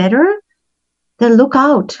life better, then look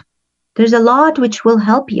out. There's a lot which will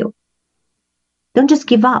help you. Don't just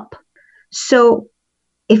give up. So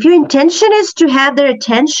if your intention is to have their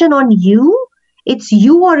attention on you, it's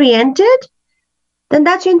you oriented, then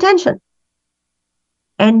that's your intention.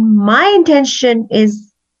 And my intention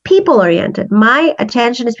is people oriented. My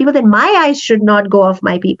attention is people, that my eyes should not go off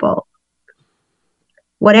my people.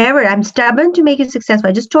 Whatever, I'm stubborn to make it successful.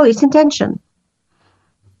 I just told you, it's intention.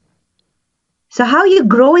 So how you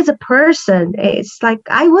grow as a person, it's like,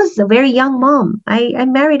 I was a very young mom. I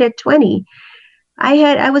married at 20.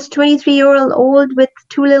 I was 23-year-old with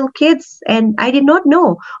 2 little kids, and I did not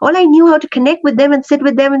know. All I knew how to connect with them and sit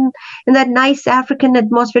with them in that nice African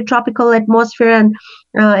atmosphere, tropical atmosphere and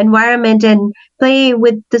environment, and play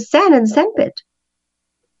with the sand and sandpit.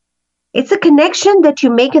 It's a connection that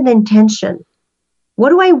you make an intention.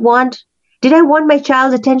 What do I want? Did I want my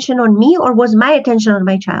child's attention on me, or was my attention on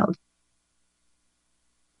my child?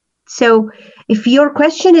 So if your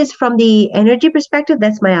question is from the energy perspective,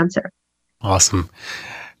 that's my answer. Awesome.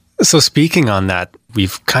 So speaking on that,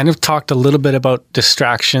 we've kind of talked a little bit about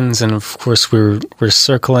distractions, and of course we're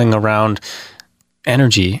circling around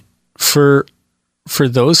energy. For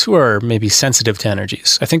those who are maybe sensitive to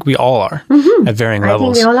energies, I think we all are at varying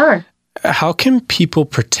levels. I think we all are. How can people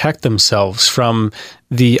protect themselves from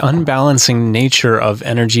the unbalancing nature of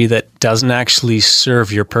energy that doesn't actually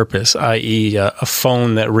serve your purpose, i.e. a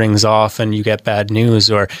phone that rings off and you get bad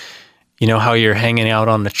news, or how you're hanging out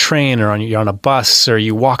on the train, or you're on a bus, or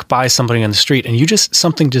you walk by somebody on the street and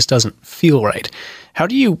something just doesn't feel right. How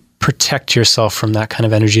do you protect yourself from that kind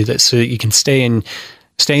of energy so that you can stay in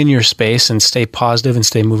your space and stay positive and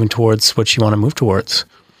stay moving towards what you want to move towards?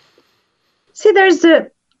 See,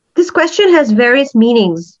 this question has various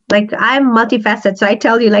meanings. Like, I'm multifaceted. So I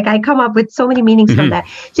tell you, I come up with so many meanings from that.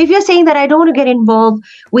 So if you're saying that I don't want to get involved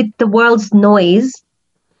with the world's noise,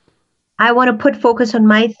 I want to put focus on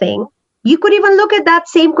my thing. You could even look at that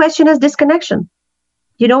same question as disconnection.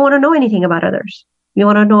 You don't want to know anything about others. You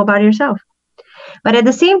want to know about yourself. But at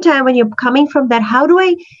the same time, when you're coming from that, how do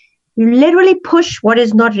I literally push what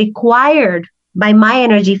is not required by my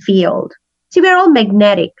energy field? See, we're all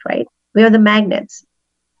magnetic, right? We are the magnets.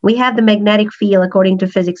 We have the magnetic field according to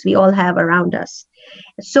physics we all have around us.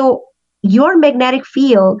 So your magnetic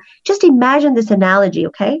field, just imagine this analogy,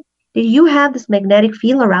 okay? That you have this magnetic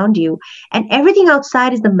field around you, and everything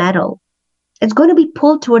outside is the metal. It's going to be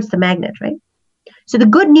pulled towards the magnet, right? So the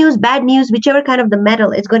good news, bad news, whichever kind of the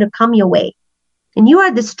metal is going to come your way. And you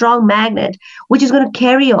are the strong magnet, which is going to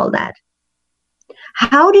carry all that.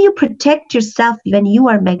 How do you protect yourself when you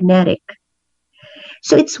are magnetic?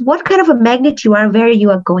 So it's what kind of a magnet you are, where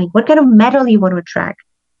you are going, what kind of metal you want to attract.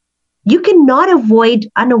 You cannot avoid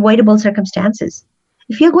unavoidable circumstances.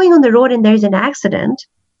 If you're going on the road and there's an accident,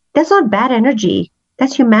 that's not bad energy.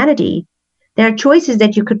 That's humanity. There are choices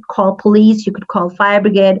that you could call police, you could call fire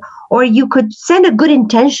brigade, or you could send a good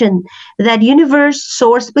intention that universe,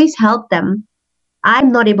 source, please help them.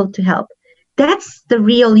 I'm not able to help. That's the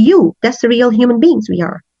real you. That's the real human beings we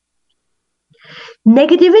are.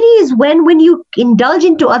 Negativity is when you indulge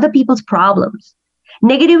into other people's problems.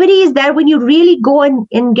 Negativity is that when you really go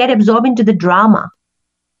and get absorbed into the drama.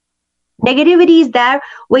 Negativity is that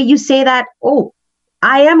where you say that,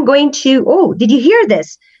 did you hear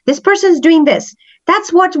this? This person's doing this.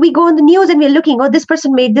 That's what we go on the news and we're looking, this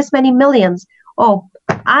person made this many millions.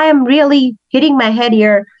 I am really hitting my head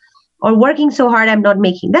here, or working so hard I'm not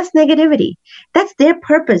making. That's negativity. That's their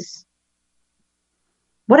purpose.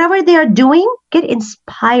 Whatever they are doing, get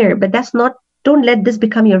inspired, but don't let this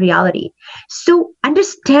become your reality. So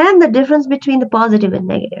understand the difference between the positive and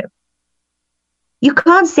negative. You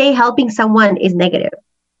can't say helping someone is negative,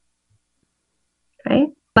 right?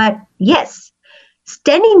 But yes,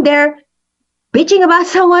 standing there bitching about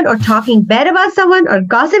someone or talking bad about someone or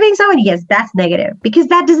gossiping someone, yes, that's negative, because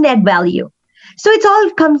that doesn't add value. So it all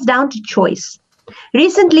comes down to choice.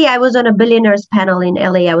 Recently, I was on a billionaires panel in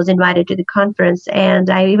LA. I was invited to the conference, and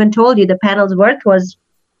I even told you the panel's worth was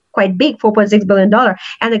quite big, $4.6 billion.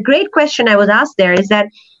 And the great question I was asked there is that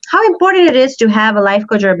how important it is to have a life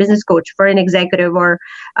coach or a business coach for an executive or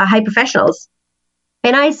high professionals.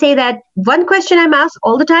 And I say that one question I'm asked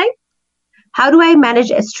all the time: how do I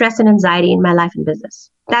manage stress and anxiety in my life and business?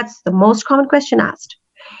 That's the most common question asked.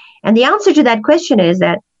 And the answer to that question is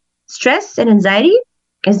that stress and anxiety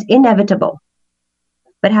is inevitable.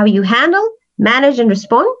 But how you handle, manage, and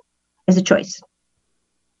respond is a choice.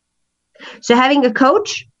 So having a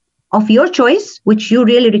coach of your choice, which you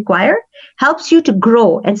really require, helps you to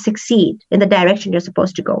grow and succeed in the direction you're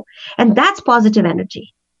supposed to go. And that's positive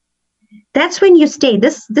energy. That's when you stay.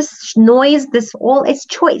 This noise, it's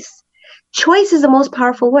choice. Choice is the most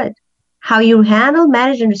powerful word. How you handle,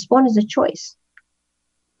 manage, and respond is a choice.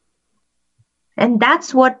 And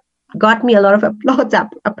that's what got me a lot of applause,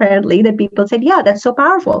 apparently, that people said, yeah, that's so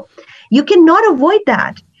powerful. You cannot avoid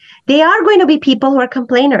that. They are going to be people who are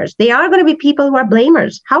complainers. They are going to be people who are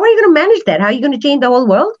blamers. How are you going to manage that? How are you going to change the whole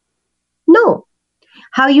world? No.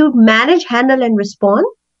 How you manage, handle, and respond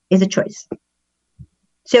is a choice.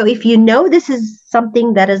 So if you know this is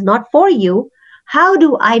something that is not for you, how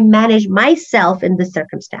do I manage myself in this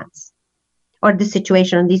circumstance or this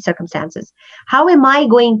situation or these circumstances? How am I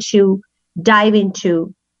going to dive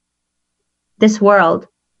into this world,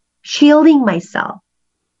 shielding myself?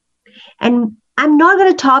 And I'm not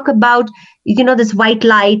going to talk about, this white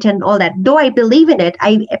light and all that. Though I believe in it,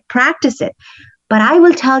 I practice it. But I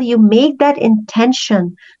will tell you, make that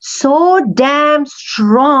intention so damn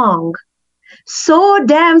strong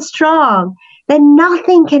that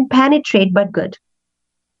nothing can penetrate but good.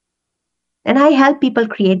 And I help people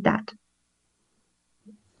create that.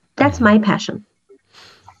 That's my passion.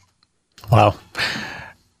 Wow.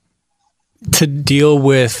 To deal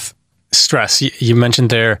with stress, you mentioned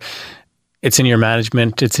there, it's in your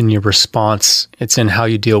management, it's in your response, it's in how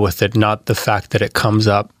you deal with it, not the fact that it comes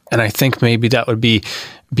up. And I think maybe that would be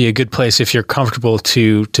a good place, if you're comfortable,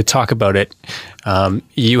 to talk about it.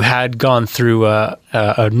 You had gone through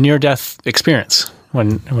a near-death experience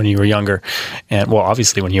when you were younger, and well,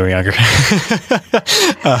 obviously when you were younger.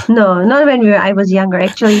 No, not when I was younger.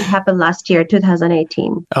 Actually, it happened last year,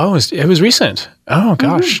 2018. Oh, it was recent. Oh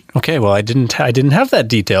gosh. Mm-hmm. Okay. Well, I didn't have that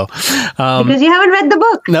detail. Because you haven't read the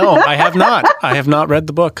book. No, I have not. I have not read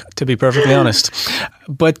the book, to be perfectly honest.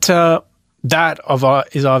 But that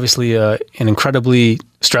is obviously an incredibly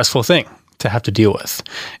stressful thing to have to deal with.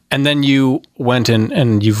 And then you went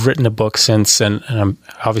and you've written a book since, and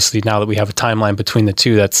obviously now that we have a timeline between the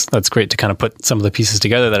two, that's great to kind of put some of the pieces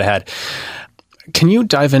together that I had. Can you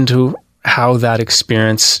dive into how that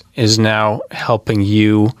experience is now helping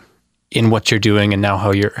you in what you're doing, and now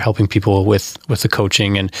how you're helping people with the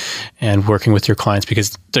coaching and working with your clients?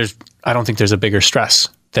 Because I don't think there's a bigger stress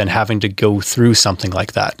than having to go through something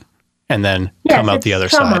like that and then come out the other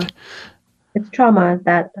side. It's trauma,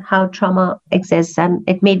 how trauma exists. And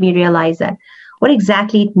it made me realize that what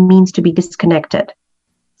exactly it means to be disconnected.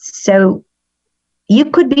 So you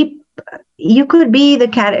could be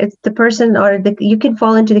the person, or you can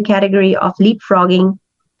fall into the category of leapfrogging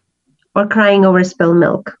or crying over spilled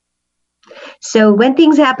milk. So when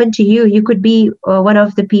things happen to you, you could be one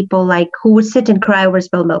of the people who would sit and cry over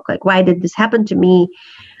spilled milk. Like, why did this happen to me?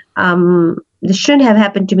 This shouldn't have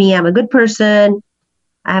happened to me. I'm a good person.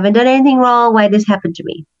 I haven't done anything wrong. Why this happened to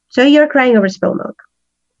me? So you're crying over spilled milk,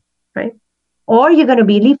 right? Or you're going to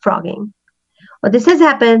be leapfrogging. Well, this has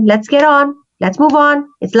happened. Let's get on. Let's move on.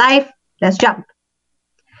 It's life. Let's jump.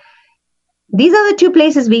 These are the two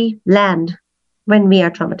places we land when we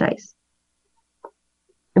are traumatized.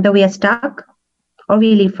 Either we are stuck or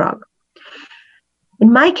we leapfrog.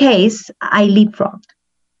 In my case, I leapfrogged.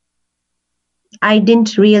 I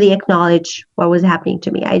didn't really acknowledge what was happening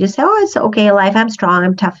to me. I just said, oh, it's okay, life, I'm strong,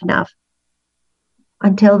 I'm tough enough.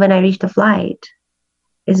 Until when I reached the flight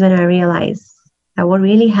is when I realized that what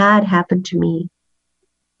really had happened to me,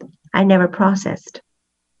 I never processed.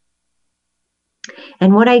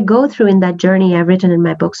 And what I go through in that journey, I've written in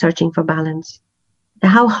my book, Searching for Balance,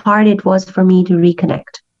 how hard it was for me to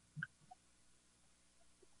reconnect.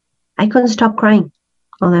 I couldn't stop crying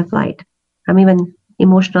on that flight. I'm even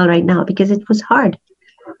emotional right now because it was hard.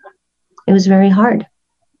 It was very hard.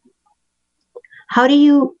 How do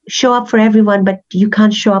you show up for everyone, but you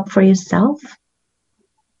can't show up for yourself?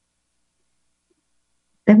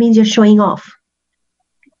 That means you're showing off.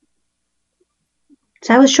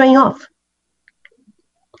 So I was showing off.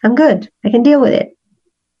 I'm good. I can deal with it.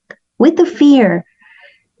 With the fear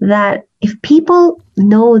that if people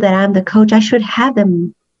know that I'm the coach, I should have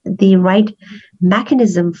them the right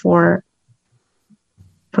mechanism for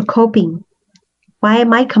coping. Why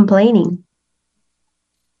am I complaining?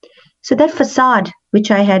 So that facade, which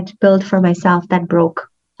I had built for myself, that broke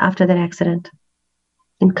after that accident.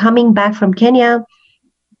 In coming back from Kenya,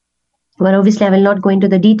 well, obviously I will not go into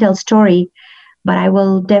the detailed story, but I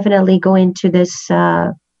will definitely go into this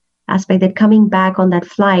aspect that coming back on that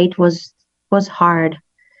flight was hard.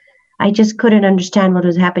 I just couldn't understand what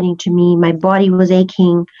was happening to me. My body was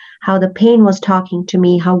aching, how the pain was talking to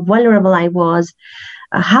me, how vulnerable I was,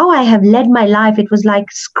 how I have led my life. It was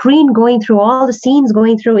like screen going through all the scenes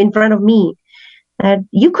going through in front of me.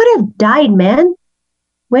 You could have died, man.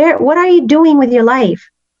 What are you doing with your life?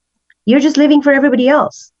 You're just living for everybody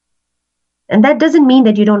else. And that doesn't mean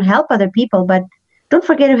that you don't help other people, but don't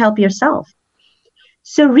forget to help yourself.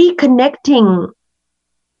 So reconnecting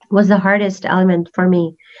was the hardest element for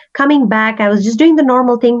me. Coming back, I was just doing the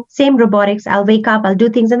normal thing, same robotics. I'll wake up, I'll do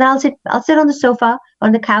things, and I'll sit on the sofa,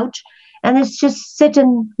 on the couch, and it's just sit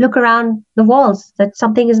and look around the walls that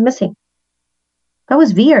something is missing. That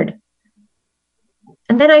was weird.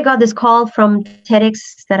 And then I got this call from TedX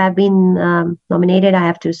that I've been nominated. I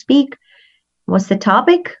have to speak. What's the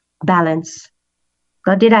topic? Balance.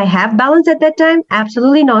 Now, did I have balance at that time?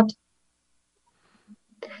 Absolutely not.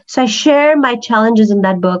 So I share my challenges in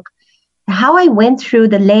that book, how I went through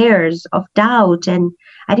the layers of doubt, and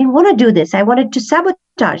I didn't want to do this. I wanted to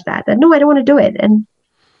sabotage that. And no, I don't want to do it. And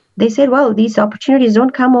they said, well, these opportunities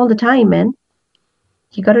don't come all the time, man.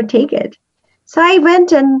 You got to take it. So I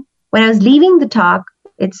went, and when I was leaving the talk,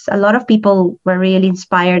 it's a lot of people were really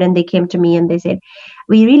inspired, and they came to me and they said,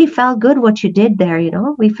 we really felt good what you did there.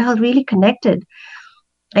 We felt really connected.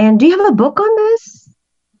 And do you have a book on this?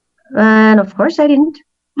 And of course I didn't.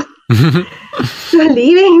 So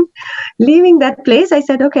leaving that place, I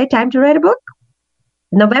said, okay, time to write a book.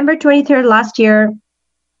 November 23rd last year,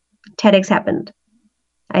 TEDx happened.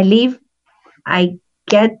 I leave, I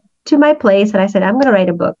get to my place, and I said, I'm going to write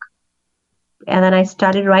a book. And then I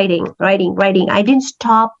started writing. I didn't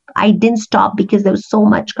stop because there was so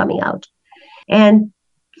much coming out. And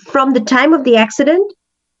from the time of the accident,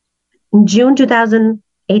 in June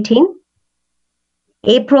 2018,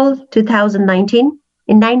 April 2019,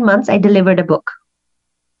 in 9 months, I delivered a book.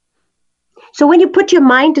 So when you put your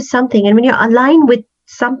mind to something and when you're aligned with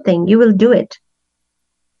something, you will do it.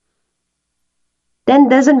 Then it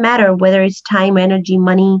doesn't matter whether it's time, energy,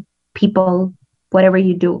 money, people, whatever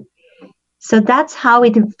you do. So that's how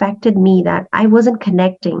it affected me, that I wasn't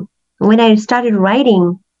connecting. When I started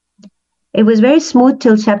writing, it was very smooth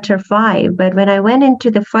till chapter 5. But when I went into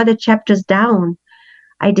the further chapters down,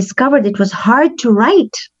 I discovered it was hard to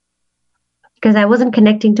write because I wasn't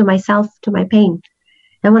connecting to myself, to my pain.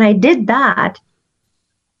 And when I did that,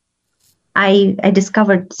 I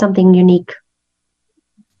discovered something unique.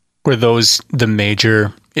 Were those the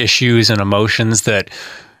major issues and emotions that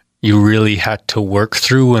you really had to work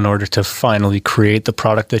through in order to finally create the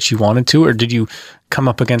product that you wanted to? Or did you come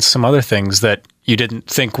up against some other things that you didn't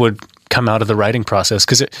think would come out of the writing process?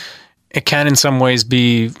 Because it can in some ways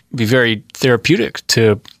be very therapeutic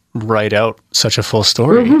to write out such a full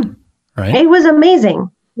story, right? It was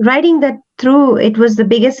amazing. Writing that through, it was the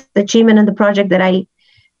biggest achievement in the project that I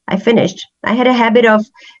finished. I had a habit of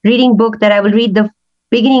reading book that I will read the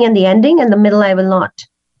beginning and the ending, and the middle I will not.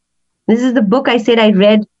 This is the book I said I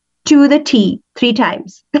read to the T 3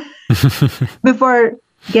 times before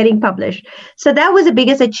getting published. So that was the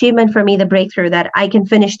biggest achievement for me, the breakthrough that I can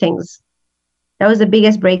finish things. That was the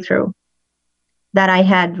biggest breakthrough that I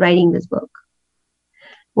had writing this book.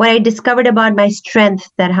 What I discovered about my strength,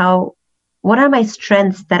 what are my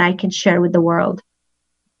strengths that I can share with the world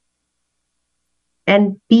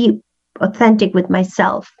and be authentic with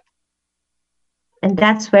myself. And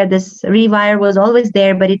that's where this rewire was always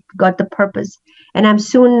there, but it got the purpose. And I'm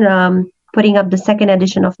soon putting up the second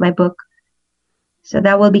edition of my book. So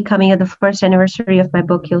that will be coming at the first anniversary of my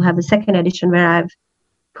book. You'll have the second edition where I've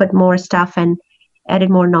put more stuff and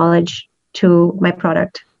added more knowledge to my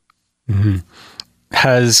product. Mm-hmm.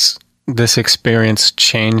 Has this experience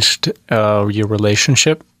changed your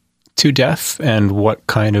relationship to death and what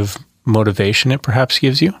kind of motivation it perhaps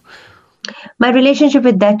gives you? My relationship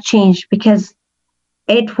with death changed because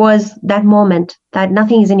it was that moment that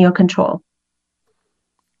nothing is in your control.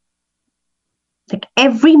 Like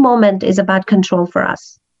every moment is about control for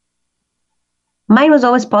us. Mine was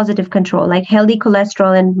always positive control, like healthy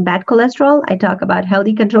cholesterol and bad cholesterol. I talk about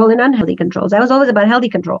healthy control and unhealthy controls. I was always about healthy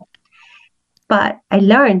control. But I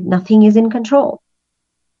learned nothing is in control.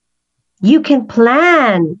 You can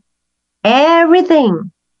plan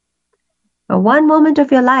everything. But one moment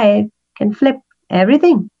of your life can flip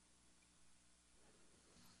everything.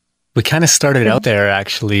 We kind of started out there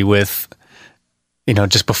actually with,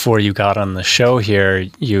 just before you got on the show here,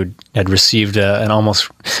 you had received a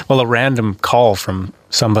random call from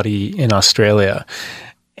somebody in Australia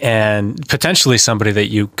and potentially somebody that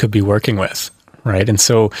you could be working with, right? And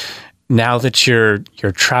so now that you're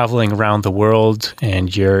traveling around the world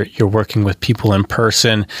and you're working with people in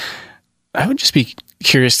person, I would just be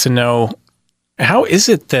curious to know, how is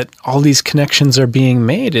it that all these connections are being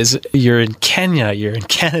made? You're in Kenya, you're in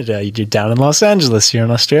Canada, you're down in Los Angeles, you're in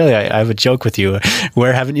Australia. I have a joke with you.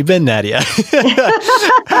 Where haven't you been, Nadiya?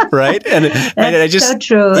 Right? And I just so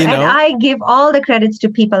true. And I give all the credits to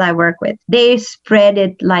people I work with. They spread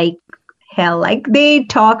it like hell. Like they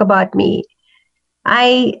talk about me.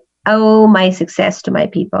 I owe my success to my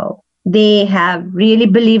people. They have really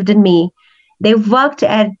believed in me. They've worked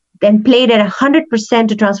at and played at 100%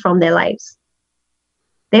 to transform their lives.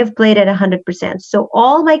 They've played at 100%. So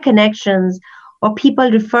all my connections or people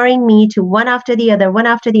referring me to one after the other,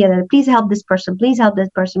 please help this person,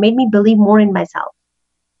 made me believe more in myself.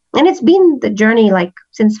 And it's been the journey like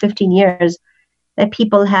since 15 years that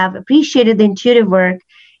people have appreciated the intuitive work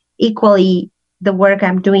equally the work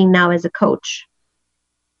I'm doing now as a coach.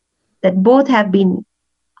 That both have been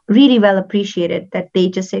really well appreciated, that they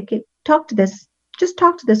just say, okay, talk to this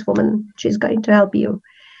woman. She's going to help you.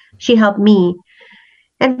 She helped me.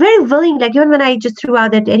 And very willing, like even when I just threw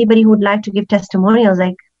out that anybody who would like to give testimonials,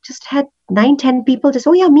 like just had 9-10 people just,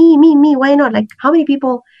 oh yeah, me, why not? Like how many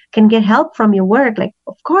people can get help from your work? Like,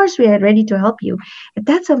 of course we are ready to help you. And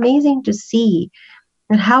that's amazing to see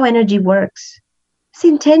and how energy works. It's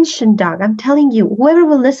intention, Doug. I'm telling you, whoever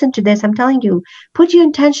will listen to this, I'm telling you, put your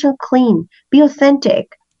intention clean, be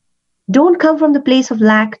authentic. Don't come from the place of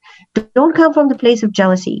lack. Don't come from the place of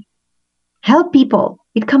jealousy. Help people.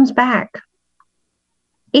 It comes back.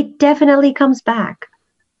 It definitely comes back.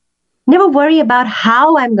 Never worry about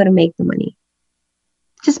how I'm going to make the money.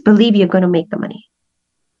 Just believe you're going to make the money.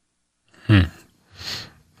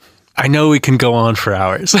 I know we can go on for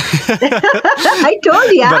hours. I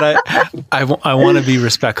told you. But I want to be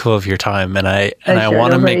respectful of your time, and I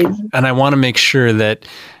want to make sure that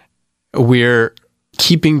we're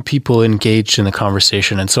keeping people engaged in the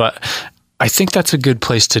conversation. And so I think that's a good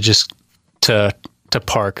place to just to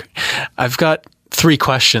park. I've got 3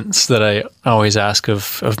 questions that I always ask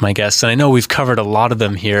of my guests. And I know we've covered a lot of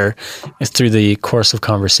them here through the course of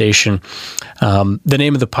conversation. The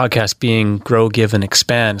name of the podcast being Grow, Give, and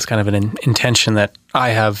Expand is kind of an intention that I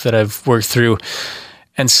have, that I've worked through.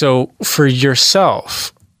 And so for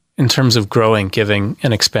yourself, in terms of growing, giving,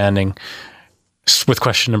 and expanding, with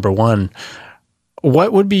question number 1,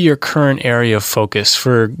 what would be your current area of focus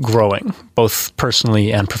for growing, both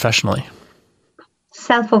personally and professionally?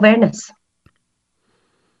 Self-awareness.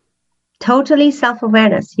 Totally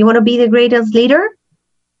self-awareness. You want to be the greatest leader?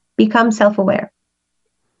 Become self-aware.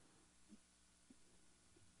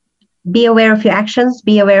 Be aware of your actions,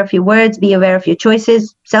 be aware of your words, be aware of your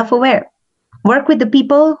choices, self-aware. Work with the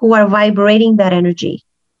people who are vibrating that energy.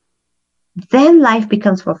 Then life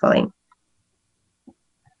becomes fulfilling.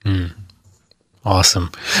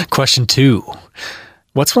 Awesome. Question 2.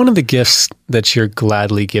 What's one of the gifts that you're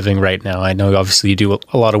gladly giving right now? I know obviously you do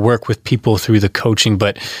a lot of work with people through the coaching,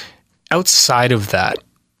 but outside of that,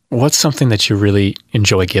 what's something that you really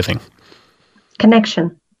enjoy giving?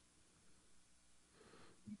 Connection.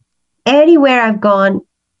 Anywhere I've gone,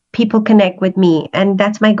 people connect with me, and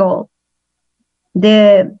that's my goal.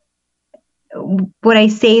 What I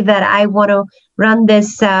say that I want to run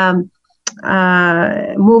this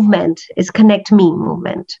movement is Connect Me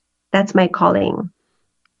movement. That's my calling.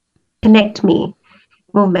 Connect Me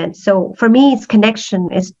movement. So for me, it's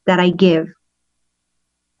connection is that I give.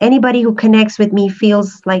 Anybody who connects with me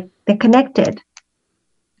feels like they're connected.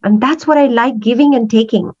 And that's what I like, giving and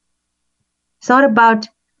taking. It's not about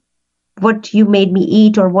what you made me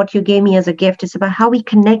eat or what you gave me as a gift. It's about how we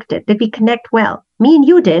connected. Did we connect well? Me and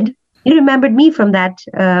you did. You remembered me from that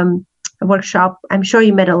workshop. I'm sure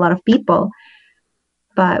you met a lot of people,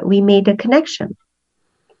 but we made a connection.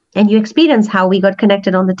 And you experienced how we got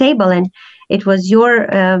connected on the table. And it was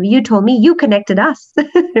you told me you connected us.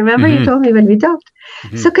 Remember, you told me when we talked.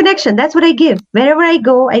 So connection, that's what I give. Wherever I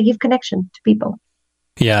go, I give connection to people.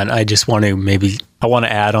 Yeah. And I just want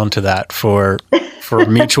to add on to that for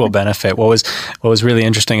mutual benefit. What was really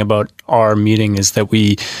interesting about our meeting is that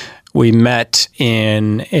we met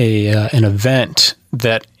in an event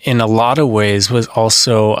that in a lot of ways was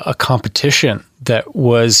also a competition that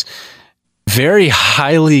was very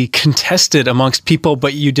highly contested amongst people,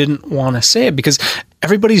 but you didn't want to say it because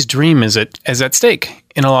everybody's dream is at stake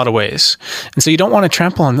in a lot of ways. And so you don't want to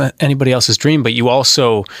trample on anybody else's dream, but you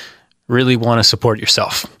also really want to support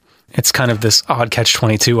yourself. It's kind of this odd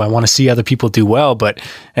catch-22. I want to see other people do well, but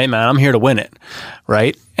hey man, I'm here to win it,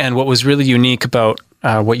 right? And what was really unique about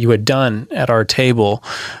what you had done at our table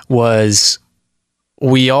was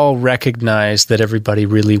we all recognized that everybody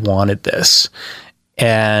really wanted this.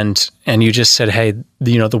 And you just said, hey,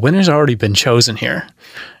 the winner's already been chosen here.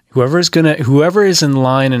 Whoever is in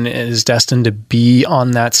line and is destined to be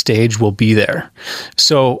on that stage will be there.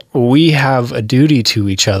 So we have a duty to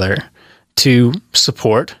each other to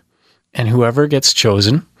support, and whoever gets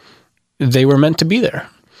chosen, they were meant to be there.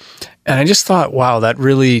 And I just thought, wow, that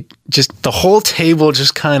really just, the whole table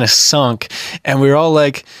just kind of sunk. And we were all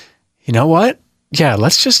like, you know what? Yeah,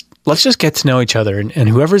 let's just get to know each other, and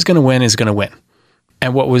whoever's going to win is going to win.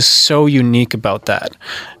 And what was so unique about that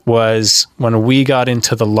was when we got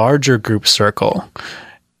into the larger group circle,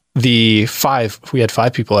 we had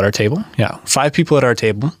 5 people at our table. Yeah, 5 people at our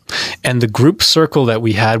table. And the group circle that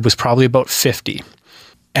we had was probably about 50.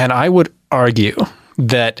 And I would argue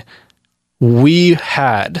that we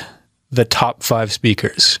had the top 5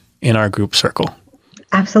 speakers in our group circle.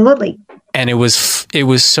 Absolutely. And it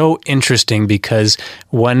was so interesting because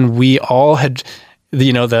when we all had,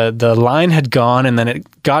 the line had gone, and then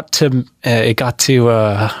it got to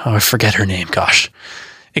I forget her name. Gosh,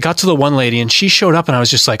 it got to the one lady, and she showed up, and I was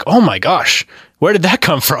just like, oh my gosh, where did that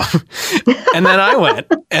come from? And then I went,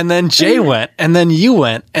 and then Jay went, and then you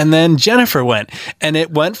went, and then Jennifer went, and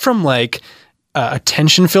it went from like a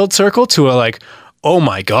tension-filled circle to a like, oh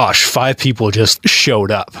my gosh, 5 people just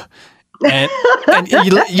showed up. And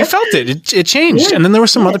you felt it. It changed. And then there were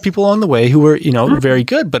some other people along the way who were, very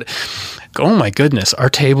good. But oh my goodness, our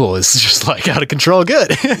table is just like out of control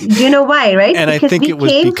good. You know why, right? And because I think it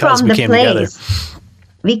was because we came together.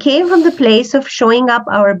 We came from the place of showing up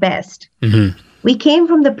our best. Mm-hmm. We came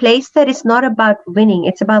from the place that it's not about winning,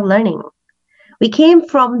 it's about learning. We came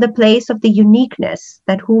from the place of the uniqueness,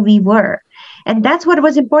 that who we were. And that's what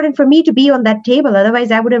was important for me to be on that table. Otherwise,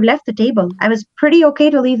 I would have left the table. I was pretty okay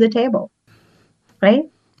to leave the table. Right?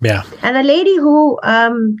 Yeah. And the lady who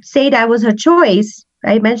said I was her choice,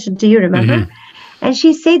 I mentioned to you, remember? Mm-hmm. And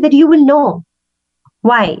she said that you will know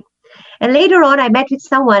why. And later on, I met with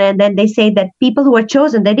someone, and then they say that people who were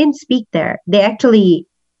chosen, they didn't speak there. They actually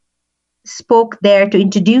spoke there to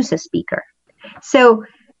introduce a speaker. So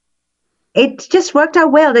it just worked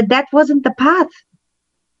out well that wasn't the path.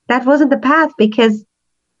 That wasn't the path, because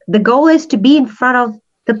the goal is to be in front of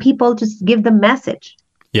the people to give them message.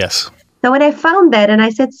 Yes. So when I found that, and I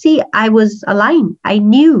said, see, I was aligned. I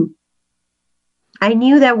knew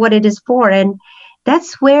that what it is for. And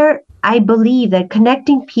that's where I believe that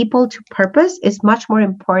connecting people to purpose is much more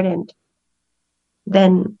important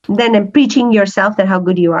than preaching yourself that how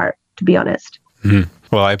good you are, to be honest. Mm-hmm.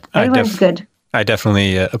 Well, everyone's good. I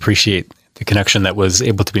definitely appreciate the connection that was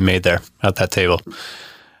able to be made there at that table.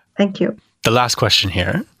 Thank you. The last question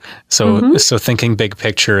here. So thinking big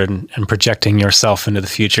picture and projecting yourself into the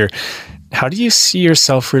future, how do you see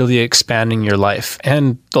yourself really expanding your life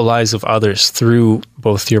and the lives of others through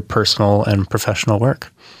both your personal and professional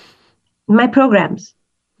work? My programs.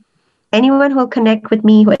 Anyone who will connect with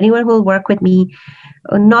me, anyone who will work with me,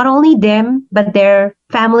 not only them, but their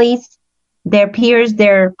families, their peers,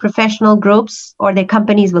 their professional groups, or their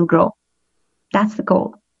companies will grow. That's the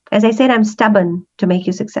goal. As I said, I'm stubborn to make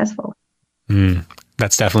you successful.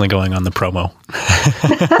 That's definitely going on the promo.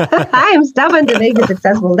 I am stubborn to make you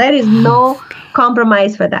successful. There is no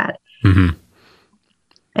compromise for that. Mm-hmm.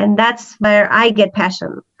 And that's where I get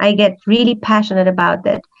passion. I get really passionate about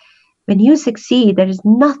that. When you succeed, there is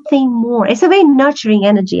nothing more. It's a very nurturing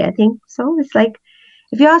energy, I think. So it's like,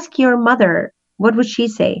 if you ask your mother, what would she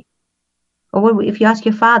say? Or if you ask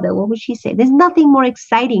your father, what would she say? There's nothing more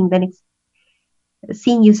exciting than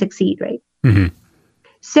seeing you succeed, right? Mm-hmm.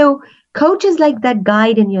 So coach is like that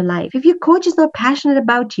guide in your life. If your coach is not passionate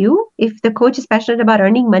about you, if the coach is passionate about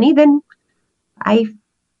earning money, then I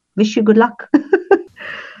wish you good luck.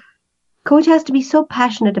 Coach has to be so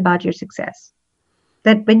passionate about your success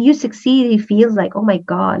that when you succeed, he feels like, oh my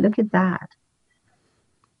God, look at that.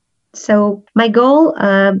 So my goal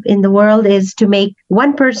in the world is to make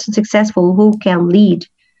one person successful who can lead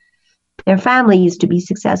their families to be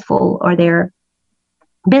successful, or their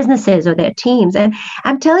businesses, or their teams. And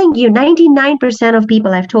I'm telling you, 99% of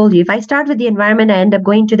people, I've told you, if I start with the environment, I end up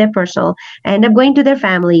going to their personal, I end up going to their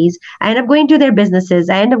families, I end up going to their businesses,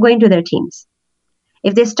 I end up going to their teams.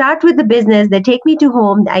 If they start with the business, they take me to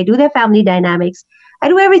home, I do their family dynamics, I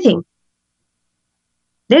do everything.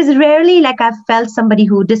 There's rarely like I've felt somebody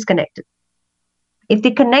who disconnected. If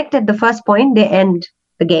they connect at the first point, they end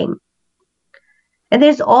the game. And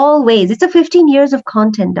there's always, it's a 15 years of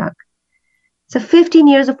content, Doug. So 15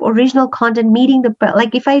 years of original content, meeting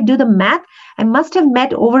like if I do the math, I must have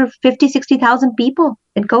met over 50, 60,000 people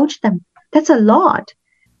and coached them. That's a lot.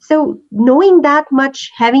 So knowing that much,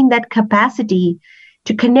 having that capacity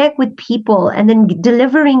to connect with people and then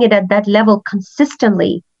delivering it at that level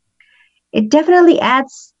consistently, it definitely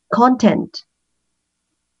adds content.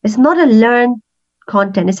 It's not a learned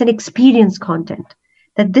content. It's an experience content.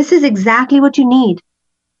 That this is exactly what you need.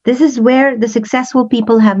 This is where the successful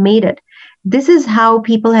people have made it. This is how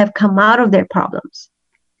people have come out of their problems.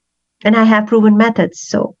 And I have proven methods.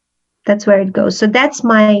 So that's where it goes. So that's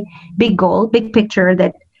my big goal, big picture,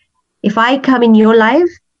 that if I come in your life,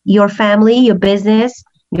 your family, your business,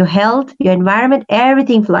 your health, your environment,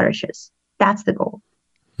 everything flourishes. That's the goal.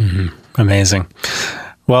 Mm-hmm. Amazing.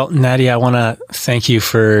 Well, Nadiya, I want to thank you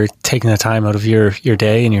for taking the time out of your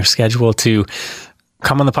day and your schedule to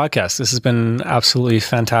come on the podcast. This has been absolutely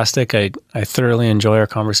fantastic. I thoroughly enjoy our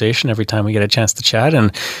conversation every time we get a chance to chat.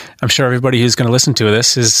 And I'm sure everybody who's going to listen to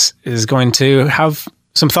this is going to have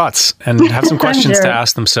some thoughts and have some questions to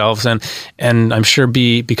ask themselves. And I'm sure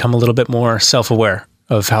become a little bit more self-aware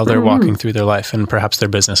of how they're walking through their life and perhaps their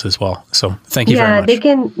business as well. So thank you very much.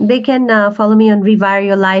 Yeah, they can follow me on Rewire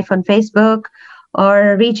Your Life on Facebook,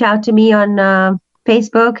 or reach out to me on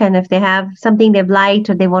Facebook. And if they have something they've liked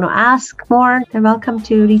or they want to ask more, they're welcome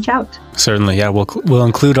to reach out. Certainly, yeah. We'll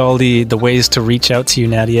include all the ways to reach out to you,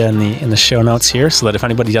 Nadiya, in the show notes here, so that if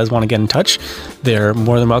anybody does want to get in touch, they're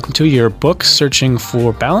more than welcome to. Your book, Searching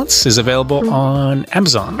for Balance, is available on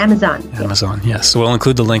Amazon. Amazon, yes. So we'll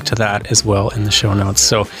include the link to that as well in the show notes.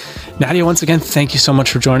 So Nadiya, once again, thank you so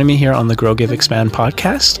much for joining me here on the Grow, Give, Expand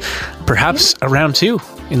podcast. Perhaps a round 2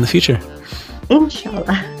 in the future.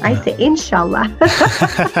 Inshallah. I say inshallah.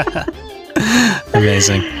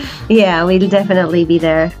 Amazing. Yeah, we'll definitely be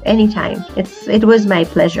there anytime. It was my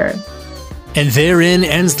pleasure. And therein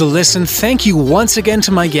ends the listen. Thank you once again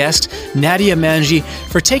to my guest, Nadiya Manji,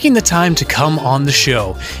 for taking the time to come on the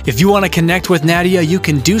show. If you want to connect with Nadiya, you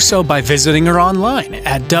can do so by visiting her online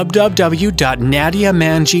at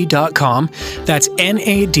www.nadiyamanji.com. That's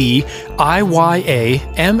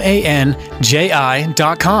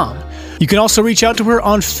NADIYAMANJI.com. You can also reach out to her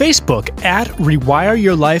on Facebook at Rewire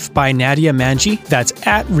Your Life by Nadiya Manji. That's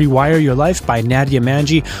at Rewire Your Life by Nadiya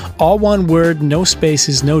Manji. All one word, no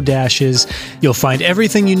spaces, no dashes. You'll find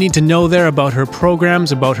everything you need to know there about her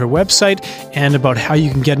programs, about her website, and about how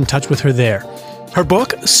you can get in touch with her there. Her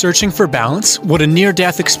book, Searching for Balance, What a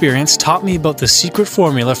Near-Death Experience Taught Me About the Secret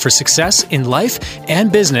Formula for Success in Life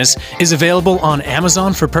and Business, is available on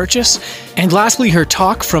Amazon for purchase. And lastly, her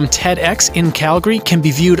talk from TedX in Calgary can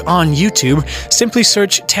be viewed on YouTube. Simply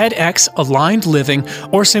search TedX Aligned Living,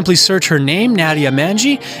 or simply search her name, Nadiya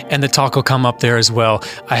Manji, and the talk will come up there as well.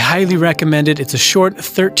 I highly recommend it. It's a short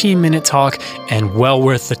 13-minute talk and well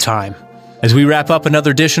worth the time. As we wrap up another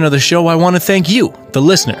edition of the show, I want to thank you, the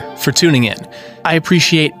listener, for tuning in. I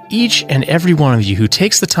appreciate each and every one of you who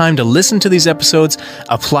takes the time to listen to these episodes,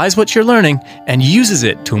 applies what you're learning, and uses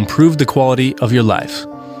it to improve the quality of your life.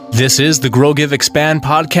 This is the Grow, Give, Expand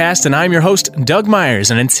podcast, and I'm your host, Doug Myers.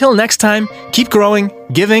 And until next time, keep growing,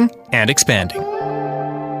 giving, and expanding.